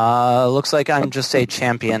 Looks like I'm just a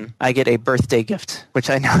champion. I get a birthday gift, which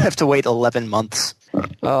I now have to wait 11 months.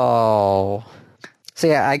 Oh. So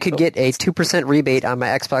yeah, I could get a 2% rebate on my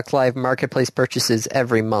Xbox Live Marketplace purchases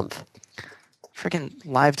every month. Freaking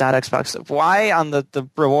live.xbox. Why on the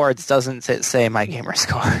rewards doesn't it say my gamer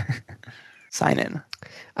score? Sign in.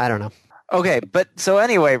 I don't know. Okay, but so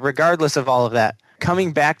anyway, regardless of all of that,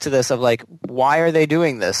 coming back to this of like, why are they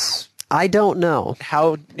doing this? I don't know.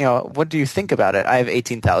 How, what do you think about it? I have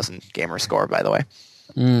 18,000 gamer score, by the way.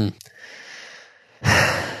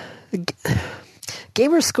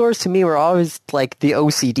 Gamer scores to me were always like the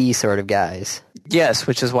OCD sort of guys. Yes,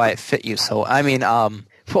 which is why it fit you so. I mean,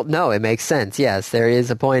 Well, no, it makes sense. Yes, there is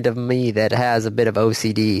a point of me that has a bit of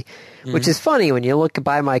OCD, which is funny when you look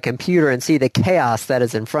by my computer and see the chaos that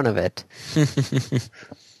is in front of it. I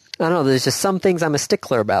don't know, there's just some things I'm a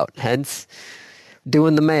stickler about, hence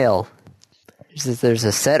doing the mail. There's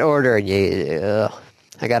a set order, and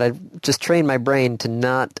I gotta just train my brain to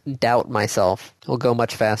not doubt myself. It'll go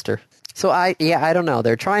much faster. So I don't know.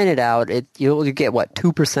 They're trying it out. You get what,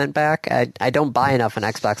 2% back? I don't buy enough on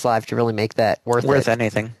Xbox Live to really make that worth it.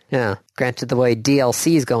 anything. Yeah. Granted, the way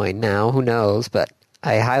DLC is going now, who knows? But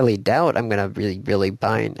I highly doubt I'm gonna really, really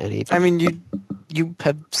buy anything. I mean, you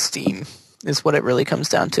have Steam, is what it really comes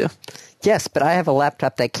down to. Yes, but I have a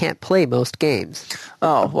laptop that can't play most games.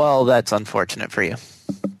 Oh, well, that's unfortunate for you.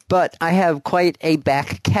 But I have quite a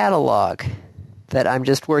back catalog that I'm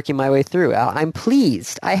just working my way through. I'm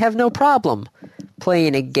pleased. I have no problem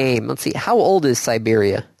playing a game. Let's see, how old is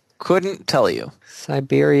Siberia? Couldn't tell you.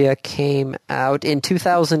 Siberia came out in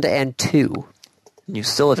 2002. You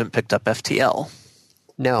still haven't picked up FTL.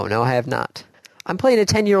 No, I have not. I'm playing a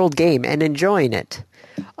 10-year-old game and enjoying it.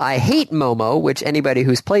 I hate Momo, which anybody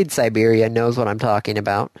who's played Siberia knows what I'm talking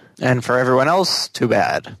about. And for everyone else, too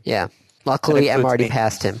bad. Yeah. Luckily, That I'm includes already me.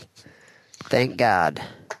 past him. Thank God.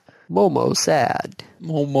 Momo sad.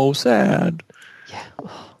 Momo sad. Yeah.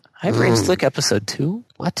 I have Rain Slick episode 2.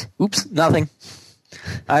 What? Oops, nothing.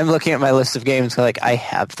 I'm looking at my list of games like, I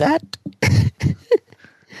have that? I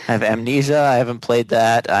have Amnesia. I haven't played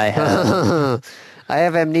that. I have... I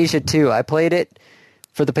have Amnesia too. I played it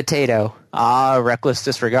for the potato. Reckless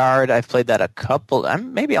Disregard. I've played that a couple...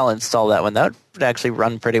 maybe I'll install that one. That would actually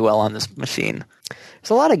run pretty well on this machine.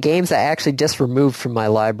 There's a lot of games I actually just removed from my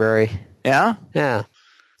library. Yeah? Yeah.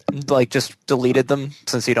 Like, just deleted them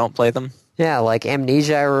since you don't play them? Yeah, like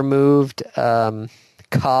Amnesia I removed.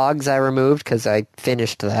 Cogs I removed because I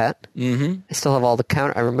finished that. Mm-hmm. I still have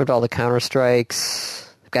I removed all the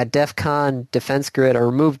Counter-Strikes. I've got DEF CON, Defense Grid. I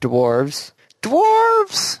removed Dwarves.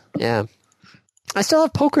 Dwarves! Yeah. I still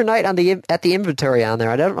have Poker Night at the inventory on there.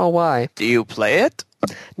 I don't know why. Do you play it?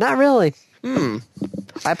 Not really.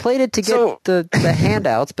 I played it to get the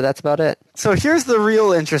handouts, but that's about it. So here's the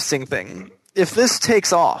real interesting thing. If this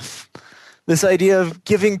takes off, this idea of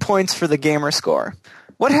giving points for the gamer score,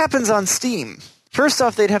 what happens on Steam? First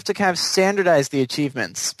off, they'd have to kind of standardize the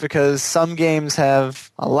achievements, because some games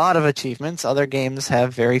have a lot of achievements, other games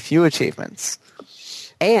have very few achievements.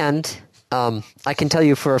 And I can tell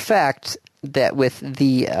you for a fact that with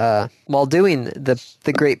the while doing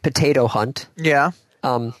the Great Potato Hunt, Yeah.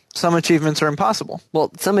 Some achievements are impossible.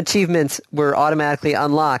 well, some achievements were automatically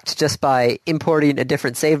unlocked just by importing a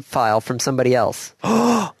different save file from somebody else.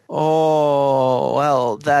 Oh,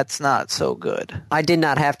 well, that's not so good. I did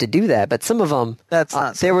not have to do that, but some of them, That's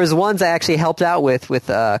not so there was ones I actually helped out with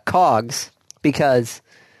Cogs, because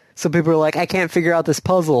some people were like, I can't figure out this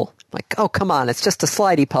puzzle. I'm like, oh, come on, it's just a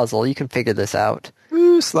slidey puzzle. You can figure this out.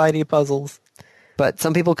 Ooh, slidey puzzles. But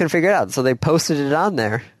some people couldn't figure it out, so they posted it on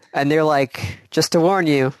there. And they're like, just to warn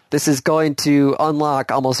you, this is going to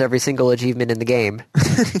unlock almost every single achievement in the game.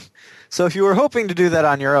 So if you were hoping to do that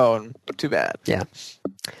on your own, too bad. Yeah.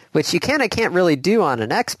 Which you can't really do on an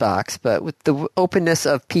Xbox, but with the openness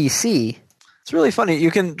of PC... It's really funny.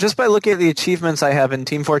 You can, just by looking at the achievements I have in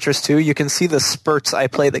Team Fortress 2, you can see the spurts I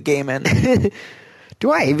play the game in.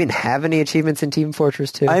 Do I even have any achievements in Team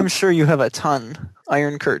Fortress 2? I'm sure you have a ton.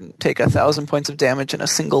 Iron Curtain. Take 1,000 points of damage in a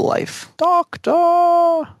single life.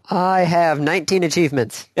 Doctor! I have 19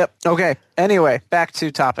 achievements. Yep. Okay. Anyway, back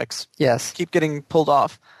to topics. Yes. Keep getting pulled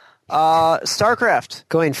off. StarCraft.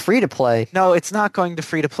 Going free to play. No, it's not going to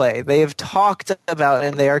free-to-play. They have talked about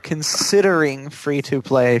and they are considering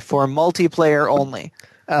free-to-play for multiplayer only.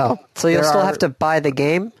 Oh, so you'll There still are- have to buy the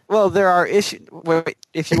game? Well, there are issues.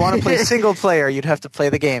 If you want to play single player, you'd have to play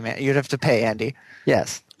the game. You'd have to pay, Andy.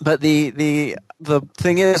 Yes. But the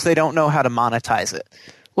thing is, they don't know how to monetize it.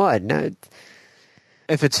 What? No.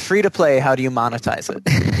 If it's free to play, how do you monetize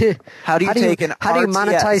it? How do you take an How do you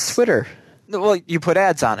monetize RTS? Twitter? Well, you put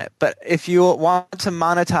ads on it. But if you want to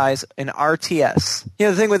monetize an RTS,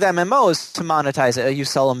 the thing with MMOs, to monetize it, you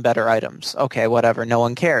sell them better items. Okay, whatever. No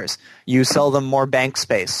one cares. You sell them more bank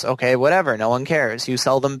space. Okay, whatever. No one cares. You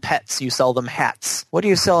sell them pets. You sell them hats. What do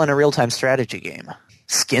you sell in a real-time strategy game?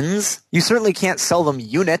 Skins? You certainly can't sell them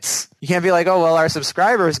units. You can't be like, oh, well, our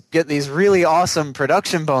subscribers get these really awesome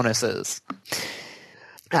production bonuses.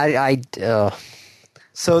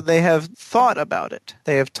 So they have thought about it.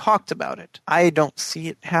 They have talked about it. I don't see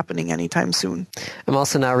it happening anytime soon. I'm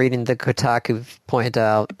also now reading the Kotaku point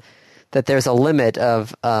out that there's a limit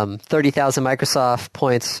of 30,000 Microsoft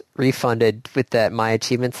points refunded with that My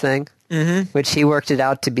Achievements thing, which he worked it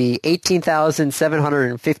out to be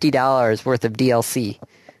 $18,750 worth of DLC.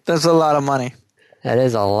 That's a lot of money. That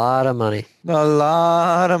is a lot of money. A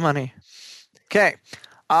lot of money. Okay.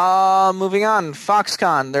 Moving on.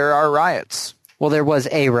 Foxconn. There are riots. Well, there was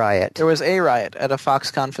a riot. There was a riot at a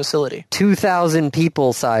Foxconn facility. 2,000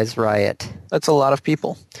 people size riot. That's a lot of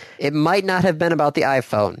people. It might not have been about the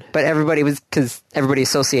iPhone, but because everybody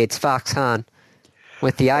associates Foxconn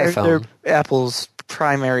with the iPhone. They're Apple's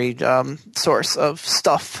primary source of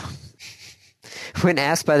stuff. When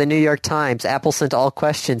asked by the New York Times, Apple sent all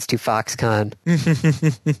questions to Foxconn.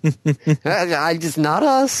 Just not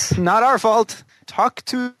us. Not our fault. Talk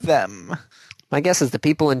to them. My guess is the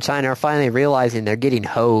people in China are finally realizing they're getting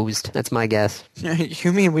hosed. That's my guess.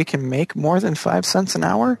 You mean we can make more than 5 cents an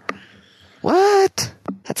hour? What?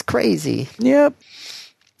 That's crazy. Yep.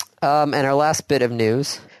 And our last bit of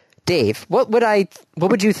news. Dave, what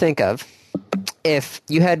would you think of if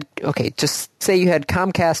you had, just say you had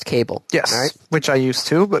Comcast cable. Yes. All right? Which I used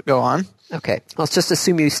to, but go on. Okay. Let's just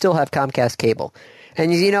assume you still have Comcast cable.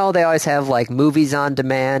 And they always have like movies on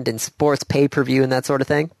demand and sports pay-per-view and that sort of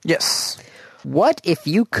thing. Yes. What if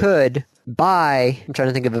you could buy, I'm trying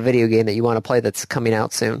to think of a video game that you want to play that's coming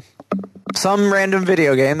out soon. Some random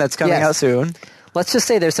video game that's coming out soon. Let's just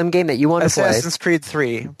say there's some game that you want to play. Assassin's Creed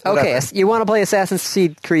 3. Okay, you want to play Assassin's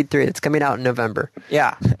Creed 3. It's coming out in November.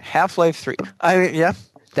 Yeah. Half-Life 3. Yeah.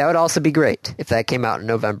 That would also be great if that came out in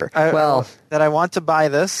November. That I want to buy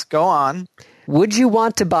this. Go on. Would you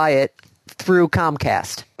want to buy it through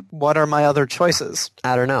Comcast? What are my other choices?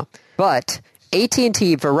 I don't know. But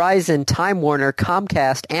AT&T, Verizon, Time Warner,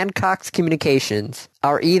 Comcast, and Cox Communications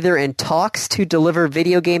are either in talks to deliver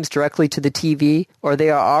video games directly to the TV, or they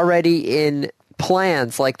are already in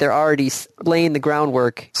plans, like they're already laying the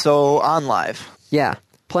groundwork. So, on live. Yeah.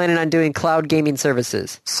 Planning on doing cloud gaming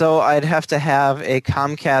services. So I'd have to have a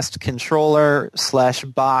Comcast controller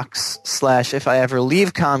 /box / if I ever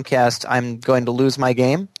leave Comcast, I'm going to lose my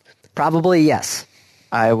game. Probably yes.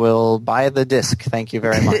 I will buy the disc. Thank you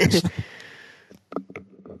very much.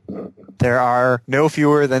 There are no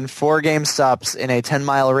fewer than 4 GameStops in a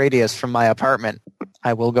 10-mile radius from my apartment.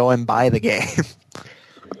 I will go and buy the game.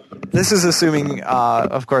 This is assuming,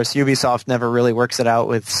 of course, Ubisoft never really works it out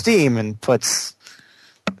with Steam and puts...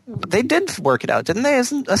 They did work it out, didn't they?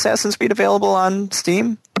 Isn't Assassin's Creed available on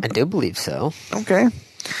Steam? I do believe so. Okay.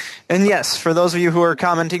 And yes, for those of you who are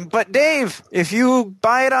commenting, but Dave, if you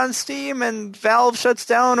buy it on Steam and Valve shuts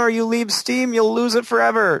down or you leave Steam, you'll lose it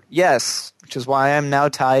forever. Yes, which is why I'm now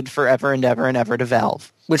tied forever and ever and ever to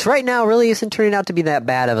Valve. Which right now really isn't turning out to be that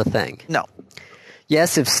bad of a thing. No.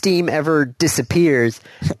 Yes, if Steam ever disappears,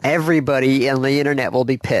 everybody on the internet will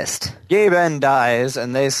be pissed. Gaben dies,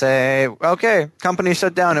 and they say, okay, company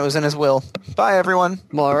shut down, it was in his will. Bye, everyone.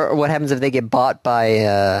 Well, or what happens if they get bought by,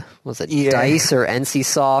 EA. DICE or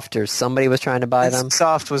NCSoft or somebody was trying to buy them?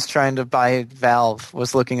 NCSoft was trying to buy Valve,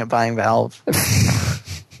 was looking at buying Valve.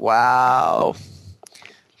 Wow.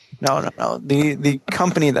 No. The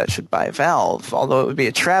company that should buy Valve, although it would be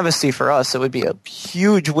a travesty for us, it would be a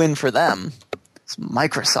huge win for them. It's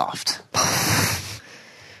Microsoft.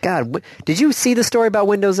 God, did you see the story about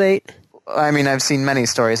Windows 8? I mean, I've seen many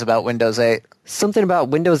stories about Windows 8. Something about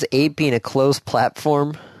Windows 8 being a closed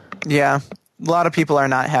platform. Yeah. A lot of people are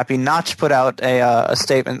not happy. Notch put out a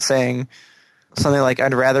statement saying something like,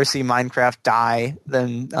 I'd rather see Minecraft die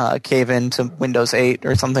than cave into Windows 8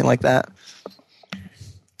 or something like that.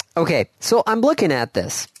 Okay, so I'm looking at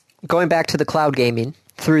this, going back to the cloud gaming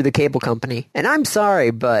through the cable company, and I'm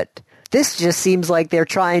sorry, but This just seems like they're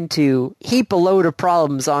trying to heap a load of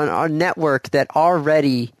problems on our network that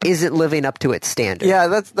already isn't living up to its standard.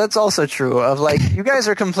 Yeah, that's also true. Of like, you guys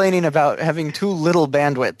are complaining about having too little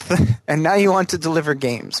bandwidth, and now you want to deliver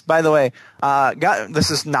games. By the way,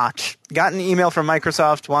 this is Notch. Got an email from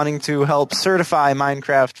Microsoft wanting to help certify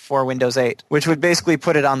Minecraft for Windows 8, which would basically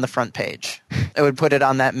put it on the front page. It would put it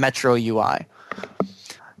on that Metro UI.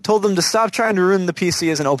 Told them to stop trying to ruin the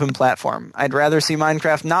PC as an open platform. I'd rather see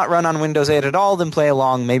Minecraft not run on Windows 8 at all than play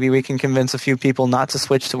along. Maybe we can convince a few people not to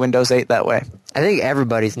switch to Windows 8 that way. I think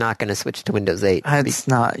everybody's not going to switch to Windows 8. It's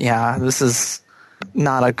not, yeah, this is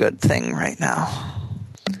not a good thing right now.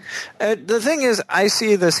 The thing is, I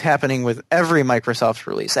see this happening with every Microsoft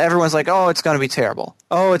release. Everyone's like, oh, it's going to be terrible.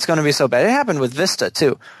 Oh, it's going to be so bad. It happened with Vista,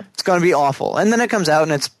 too. It's going to be awful. And then it comes out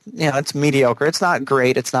and it's mediocre. It's not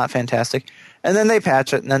great. It's not fantastic. And then they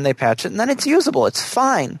patch it, and then they patch it, and then it's usable. It's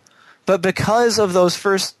fine. But because of those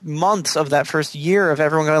first months of that first year of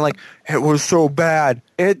everyone going like, it was so bad,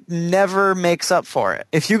 it never makes up for it.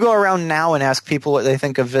 If you go around now and ask people what they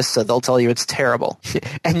think of Vista, they'll tell you it's terrible.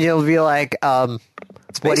 And you'll be like, what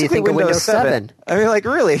do you think of Windows 7? I mean, like,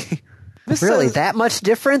 really? Really? That much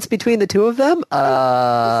difference between the two of them?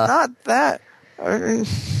 Not that.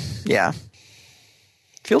 Yeah.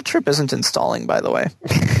 Field Trip isn't installing, by the way.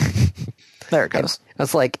 There it goes.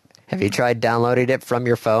 It's like, have you tried downloading it from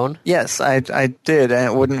your phone? Yes, I did,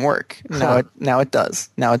 and it wouldn't work. Now it does.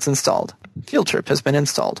 Now it's installed. Field Trip has been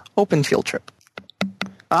installed. Open Field Trip.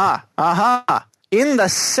 In the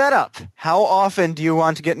setup, how often do you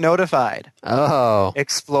want to get notified? Oh.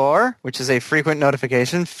 Explore, which is a frequent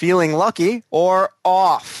notification, feeling lucky, or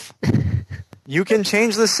off. You can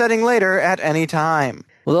change the setting later at any time.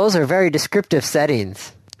 Well, those are very descriptive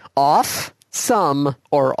settings. Off, some,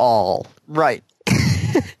 or all. Right.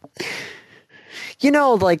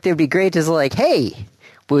 Like, they'd be great to like, hey,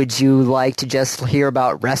 would you like to just hear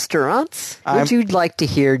about restaurants? Would you like to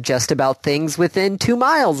hear just about things within 2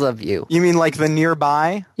 miles of you? You mean like the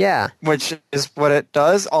nearby? Yeah. Which is what it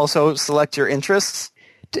does. Also select your interests.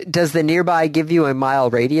 Does the nearby give you a mile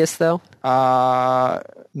radius, though? Not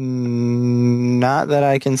that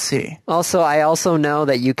I can see. I also know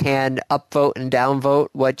that you can upvote and downvote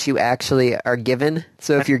what you actually are given.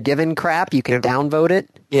 So if you're given crap, you can downvote it.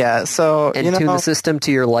 Yeah, so, and tune the system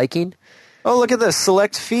to your liking. Oh, look at this.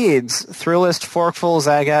 Select feeds. Thrillist, Forkful,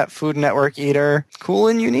 Zagat, Food Network, Eater. Cool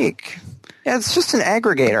and unique. Yeah, it's just an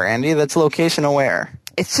aggregator, Andy, that's location aware.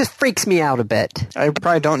 It just freaks me out a bit. I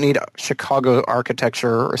probably don't need Chicago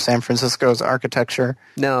architecture or San Francisco's architecture.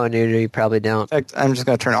 No, you probably don't. In fact, I'm just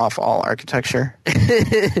going to turn off all architecture.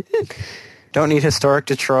 Don't need historic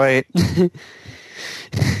Detroit.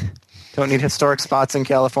 Don't need historic spots in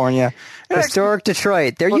California. Historic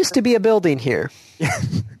Detroit. There used to be a building here.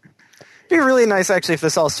 It'd be really nice, actually, if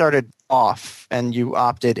this all started off and you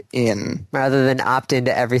opted in. Rather than opt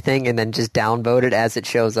into everything and then just downvote it as it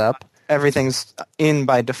shows up. Everything's in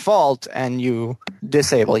by default, and you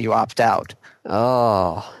disable, you opt out.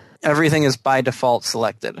 Oh. Everything is by default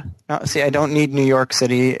selected. See, I don't need New York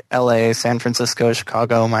City, LA, San Francisco,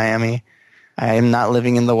 Chicago, Miami. I am not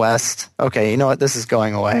living in the West. Okay, you know what? This is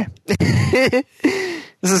going away. This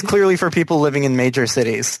is clearly for people living in major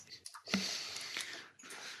cities.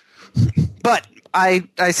 But I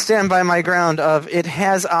stand by my ground of it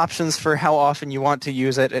has options for how often you want to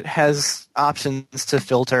use it. It has options to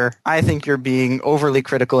filter. I think you're being overly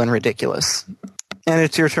critical and ridiculous. And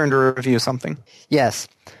it's your turn to review something. Yes.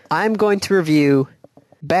 I'm going to review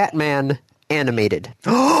Batman Animated.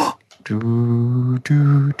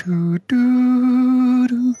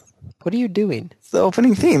 What are you doing? It's the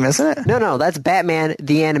opening theme, isn't it? No, that's Batman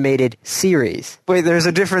the Animated Series. Wait, there's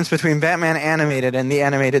a difference between Batman Animated and the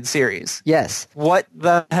Animated Series. Yes. What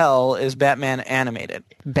the hell is Batman Animated?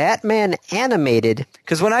 Batman Animated?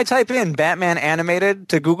 Because when I type in Batman Animated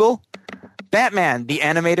to Google, Batman, the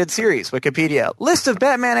Animated Series, Wikipedia. List of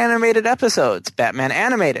Batman animated episodes, Batman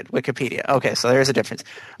Animated, Wikipedia. Okay, so there's a difference.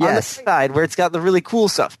 Yes. On the side, where it's got the really cool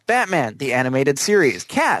stuff, Batman, the Animated Series.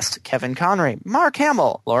 Cast, Kevin Conroy, Mark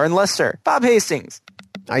Hamill, Lauren Lester, Bob Hastings.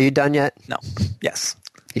 Are you done yet? No. Yes.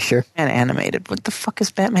 You sure? Batman Animated. What the fuck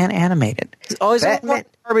is Batman Animated? Oh, is it one of the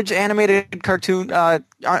garbage animated cartoon,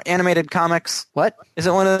 animated comics? What? Is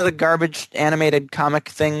it one of the garbage animated comic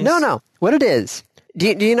things? No. What it is? Do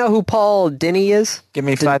you know who Paul Dini is? Give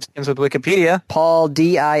me 5 seconds with Wikipedia. Paul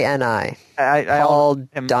Dini. Paul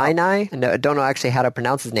Dini? I don't know actually how to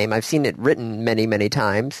pronounce his name. I've seen it written many, many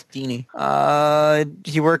times. Dini.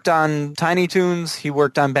 He worked on Tiny Toons. He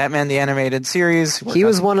worked on Batman the Animated Series. He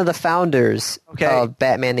was one of the founders of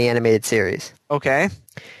Batman the Animated Series. Okay.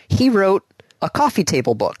 He wrote a coffee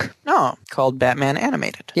table book. Oh, called Batman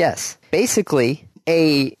Animated. Yes. basically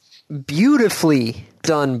a beautifully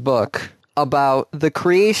done book about the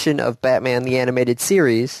creation of Batman the Animated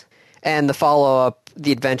Series and the follow-up,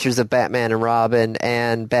 The Adventures of Batman and Robin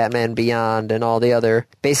and Batman Beyond and all the other,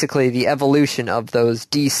 basically the evolution of those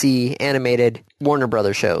DC animated Warner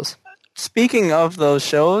Brothers shows. Speaking of those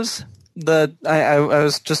shows, I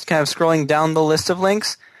was just kind of scrolling down the list of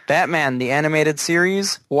links. Batman, the Animated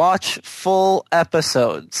Series, watch full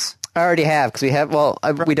episodes. I already have,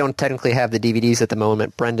 because we don't technically have the DVDs at the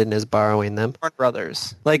moment. Brendan is borrowing them. Warner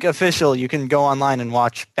Brothers. Like official, you can go online and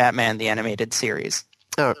watch Batman, the Animated Series.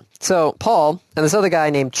 Oh, so Paul and this other guy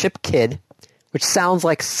named Chip Kidd, which sounds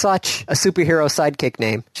like such a superhero sidekick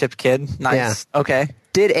name. Chip Kidd? Nice. Yeah. Okay.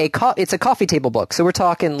 It's a coffee table book, so we're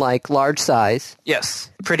talking like large size.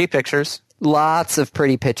 Yes. Pretty pictures. Lots of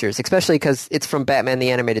pretty pictures, especially because it's from Batman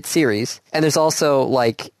the Animated Series. And there's also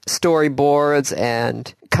like storyboards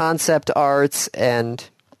and concept arts and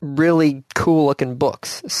really cool looking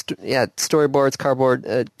books. Storyboards, cardboard,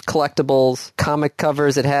 collectibles, comic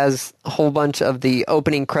covers. It has a whole bunch of the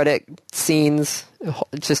opening credit scenes.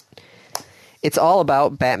 It's all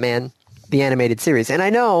about Batman the Animated Series. And I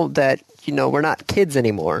know that, we're not kids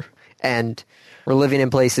anymore, and we're living in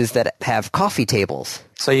places that have coffee tables.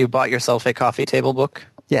 So you bought yourself a coffee table book?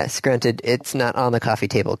 Yes, granted, it's not on the coffee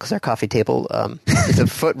table because our coffee table is a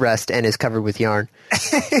footrest and is covered with yarn.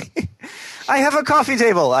 I have a coffee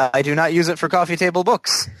table. I do not use it for coffee table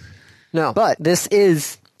books. No, but this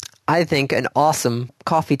is, I think, an awesome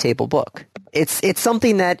coffee table book. It's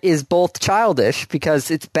something that is both childish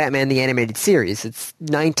because it's Batman the Animated Series. It's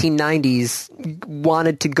 1990s,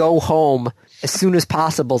 wanted to go home as soon as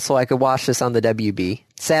possible so I could watch this on the WB.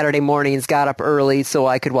 Saturday mornings, got up early so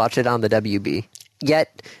I could watch it on the WB.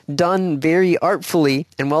 Yet done very artfully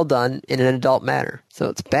and well done in an adult manner. So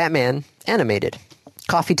it's Batman Animated.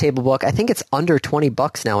 Coffee table book. I think it's under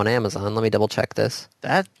 $20 now on Amazon. Let me double check this.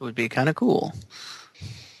 That would be kind of cool.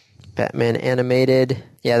 Batman Animated.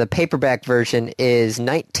 Yeah, the paperback version is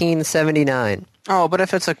 $19.79. Oh, but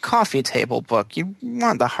if it's a coffee table book, you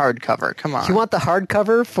want the hardcover. Come on. You want the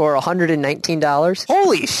hardcover for $119?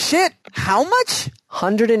 Holy shit! How much?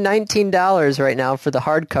 $119 right now for the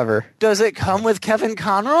hardcover. Does it come with Kevin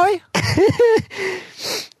Conroy?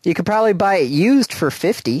 You could probably buy it used for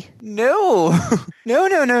 $50. No.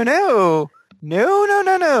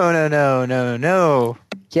 No.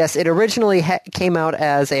 Yes, it originally came out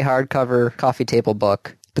as a hardcover coffee table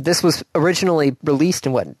book. But this was originally released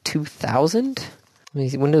in, 2000?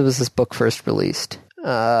 When was this book first released?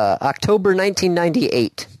 October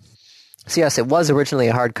 1998. So yes, it was originally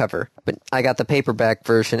a hardcover, but I got the paperback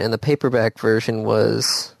version, and the paperback version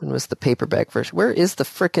was... When was the paperback version? Where is the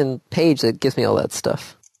frickin' page that gives me all that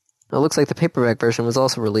stuff? It looks like the paperback version was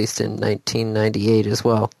also released in 1998 as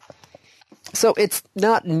well. So it's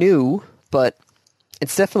not new, but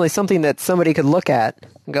it's definitely something that somebody could look at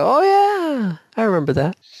and go, oh yeah, I remember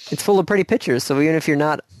that. It's full of pretty pictures, so even if you're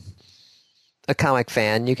not a comic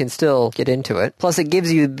fan, you can still get into it. Plus, it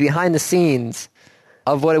gives you behind the scenes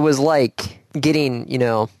of what it was like getting,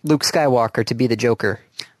 Luke Skywalker to be the Joker.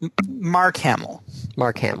 Mark Hamill.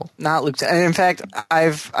 Not Luke. And in fact,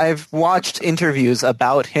 I've watched interviews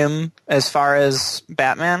about him as far as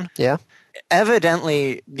Batman. Yeah.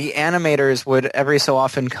 Evidently, the animators would every so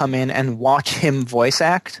often come in and watch him voice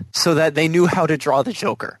act so that they knew how to draw the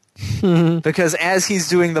Joker. Because as he's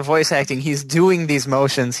doing the voice acting, he's doing these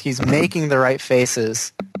motions, he's making the right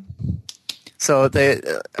faces. So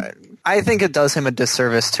I think it does him a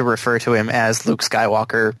disservice to refer to him as Luke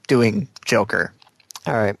Skywalker doing Joker.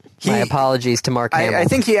 All right. My apologies to Mark Hamill. I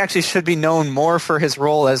think he actually should be known more for his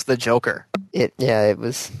role as the Joker. It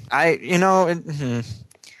was...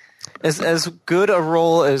 As good a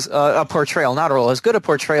role as a portrayal, not a role, as good a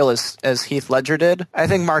portrayal as Heath Ledger did, I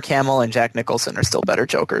think Mark Hamill and Jack Nicholson are still better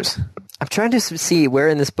Jokers. I'm trying to see where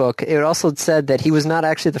in this book it also said that he was not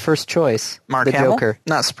actually the first choice. Mark the Hamill? Joker.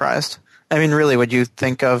 Not surprised. I mean, really, would you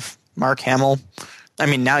think of Mark Hamill? I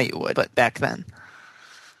mean, now you would, but back then.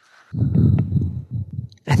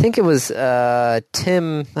 I think it was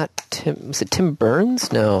Tim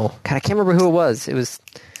Burns? No. God, I can't remember who it was. It was...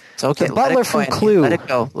 It's okay. The butler from Clue. Let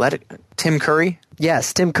it go. Tim Curry?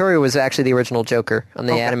 Yes, Tim Curry was actually the original Joker on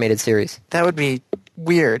the animated series. That would be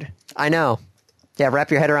weird. I know. Yeah,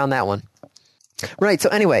 wrap your head around that one. Right, so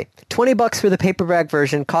anyway, $20 for the paperback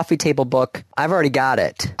version, coffee table book. I've already got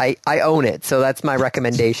it. I own it, so that's my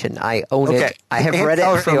recommendation. I own it. I have read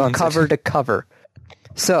it from cover to cover.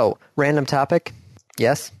 So, random topic?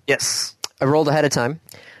 Yes? Yes. I rolled ahead of time.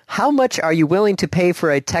 How much are you willing to pay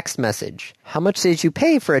for a text message? How much did you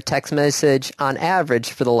pay for a text message on average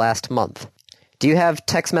for the last month? Do you have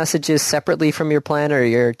text messages separately from your plan, or are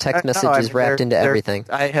your text messages wrapped into everything?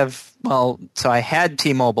 I had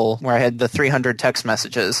T-Mobile where I had the 300 text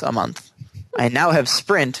messages a month. I now have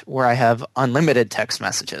Sprint where I have unlimited text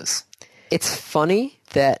messages. It's funny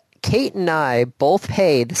that Kate and I both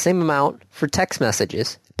pay the same amount for text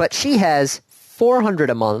messages, but she has $400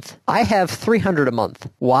 a month. I have $300 a month.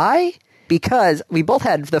 Why? Because we both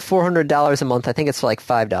had the $400 a month. I think it's like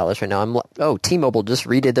 $5 right now. T-Mobile just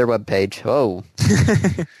redid their webpage. Oh.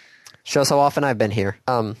 Shows how often I've been here.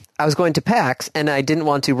 I was going to PAX, and I didn't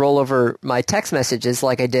want to roll over my text messages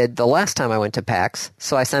like I did the last time I went to PAX,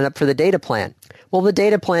 so I signed up for the data plan. Well, the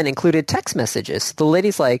data plan included text messages. The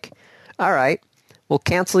lady's like, all right, we'll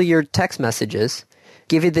cancel your text messages,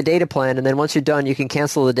 give you the data plan, and then once you're done, you can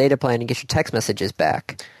cancel the data plan and get your text messages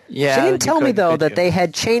back. Yeah, she didn't tell me, though, that they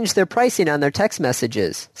had changed their pricing on their text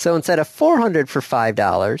messages. So instead of $400 for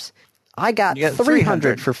 $5, I got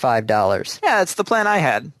 $300 for $5. Yeah, that's the plan I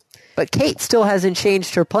had. But Kate still hasn't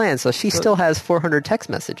changed her plan, so she still has 400 text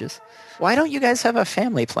messages. Why don't you guys have a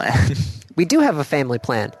family plan? We do have a family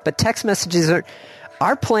plan, but text messages are...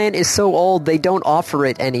 Our plan is so old, they don't offer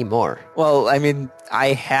it anymore. Well, I mean, I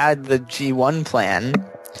had the G1 plan,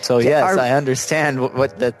 so yes, I understand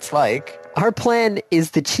what that's like. Our plan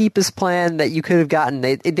is the cheapest plan that you could have gotten.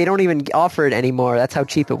 They don't even offer it anymore. That's how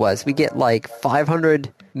cheap it was. We get like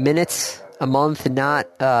 500 minutes a month, not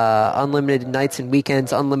unlimited nights and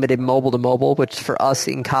weekends, unlimited mobile to mobile, which for us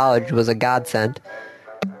in college was a godsend.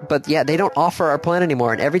 But yeah, they don't offer our plan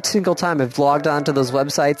anymore. And every single time I've logged on to those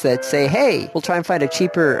websites that say, hey, we'll try and find a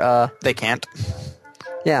cheaper... They can't.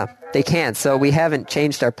 Yeah, they can't. So we haven't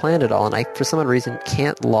changed our plan at all. And I, for some reason,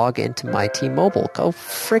 can't log into my T-Mobile. Go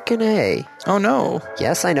frickin' A. Oh, no.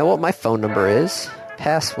 Yes, I know what my phone number is.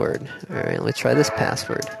 Password. All right, let me try this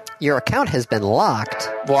password. Your account has been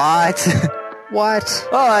locked. What? What?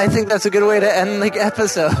 Oh, I think that's a good way to end the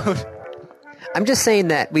episode. I'm just saying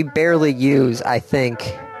that we barely use, I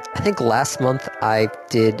think last month I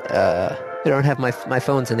did, I don't have my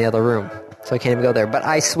phone's in the other room, so I can't even go there. But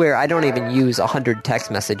I swear I don't even use 100 text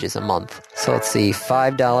messages a month. So let's see,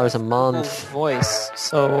 $5 a month. Voice.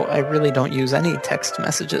 So I really don't use any text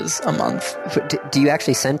messages a month. Do you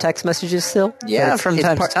actually send text messages still? Yeah, from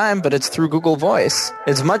time to time, but it's through Google Voice.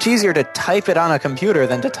 It's much easier to type it on a computer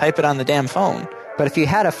than to type it on the damn phone. But if you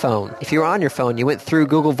had a phone, if you were on your phone, you went through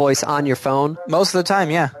Google Voice on your phone? Most of the time,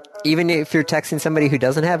 yeah. Even if you're texting somebody who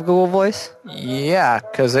doesn't have Google Voice? Yeah,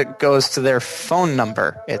 because it goes to their phone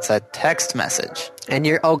number. It's a text message. And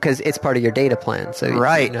because it's part of your data plan. So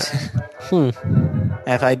right.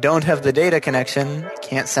 If I don't have the data connection, I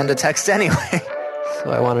can't send a text anyway.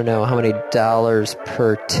 So I want to know how many dollars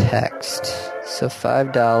per text. So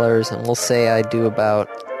 $5, and we'll say I do about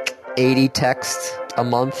 80 texts a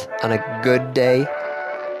month on a good day.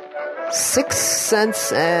 6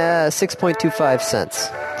 cents, 6.25 cents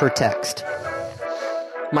per text.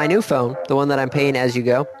 My new phone, the one that I'm paying as you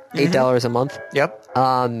go, $8 a month. Yep.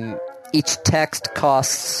 Each text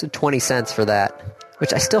costs 20 cents for that,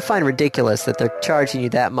 which I still find ridiculous that they're charging you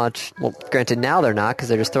that much. Well, granted, now they're not because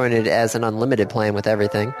they're just throwing it as an unlimited plan with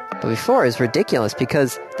everything. But before, it was ridiculous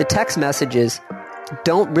because the text messages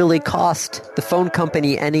don't really cost the phone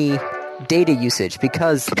company any data usage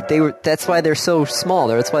because that's why they're so small.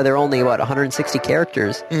 That's why they're only 160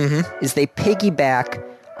 characters. Is they piggyback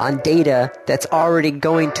on data that's already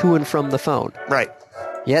going to and from the phone. Right.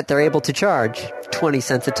 Yet they're able to charge 20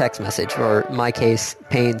 cents a text message, or in my case,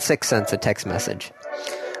 paying 6 cents a text message.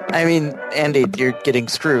 I mean, Andy, you're getting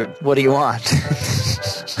screwed. What do you want?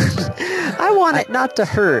 I want it not to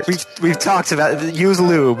hurt. We've talked about it. Use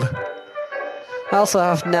lube. I also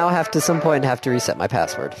have to some point have to reset my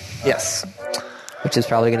password. Yes. Which is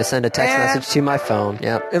probably going to send a text message to my phone.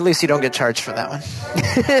 Yep. At least you don't get charged for that one.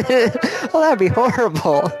 Well, that'd be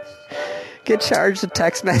horrible. Get charged a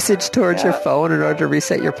text message towards your phone in order to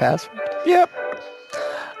reset your password. Yep.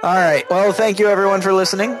 All right. Well, thank you everyone for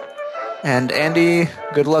listening. And Andy,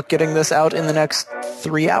 good luck getting this out in the next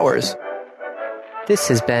 3 hours. This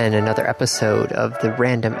has been another episode of the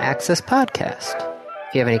Random Access Podcast.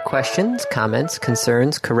 If you have any questions, comments,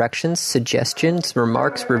 concerns, corrections, suggestions,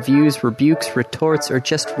 remarks, reviews, rebukes, retorts, or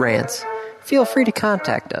just rants, feel free to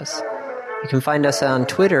contact us. You can find us on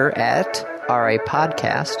Twitter at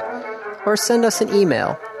RAPodcast, or send us an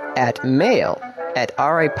email at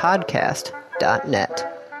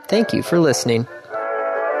mail@rapodcast.net. Thank you for listening.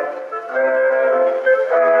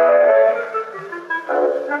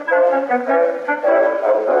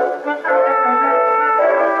 Thank you.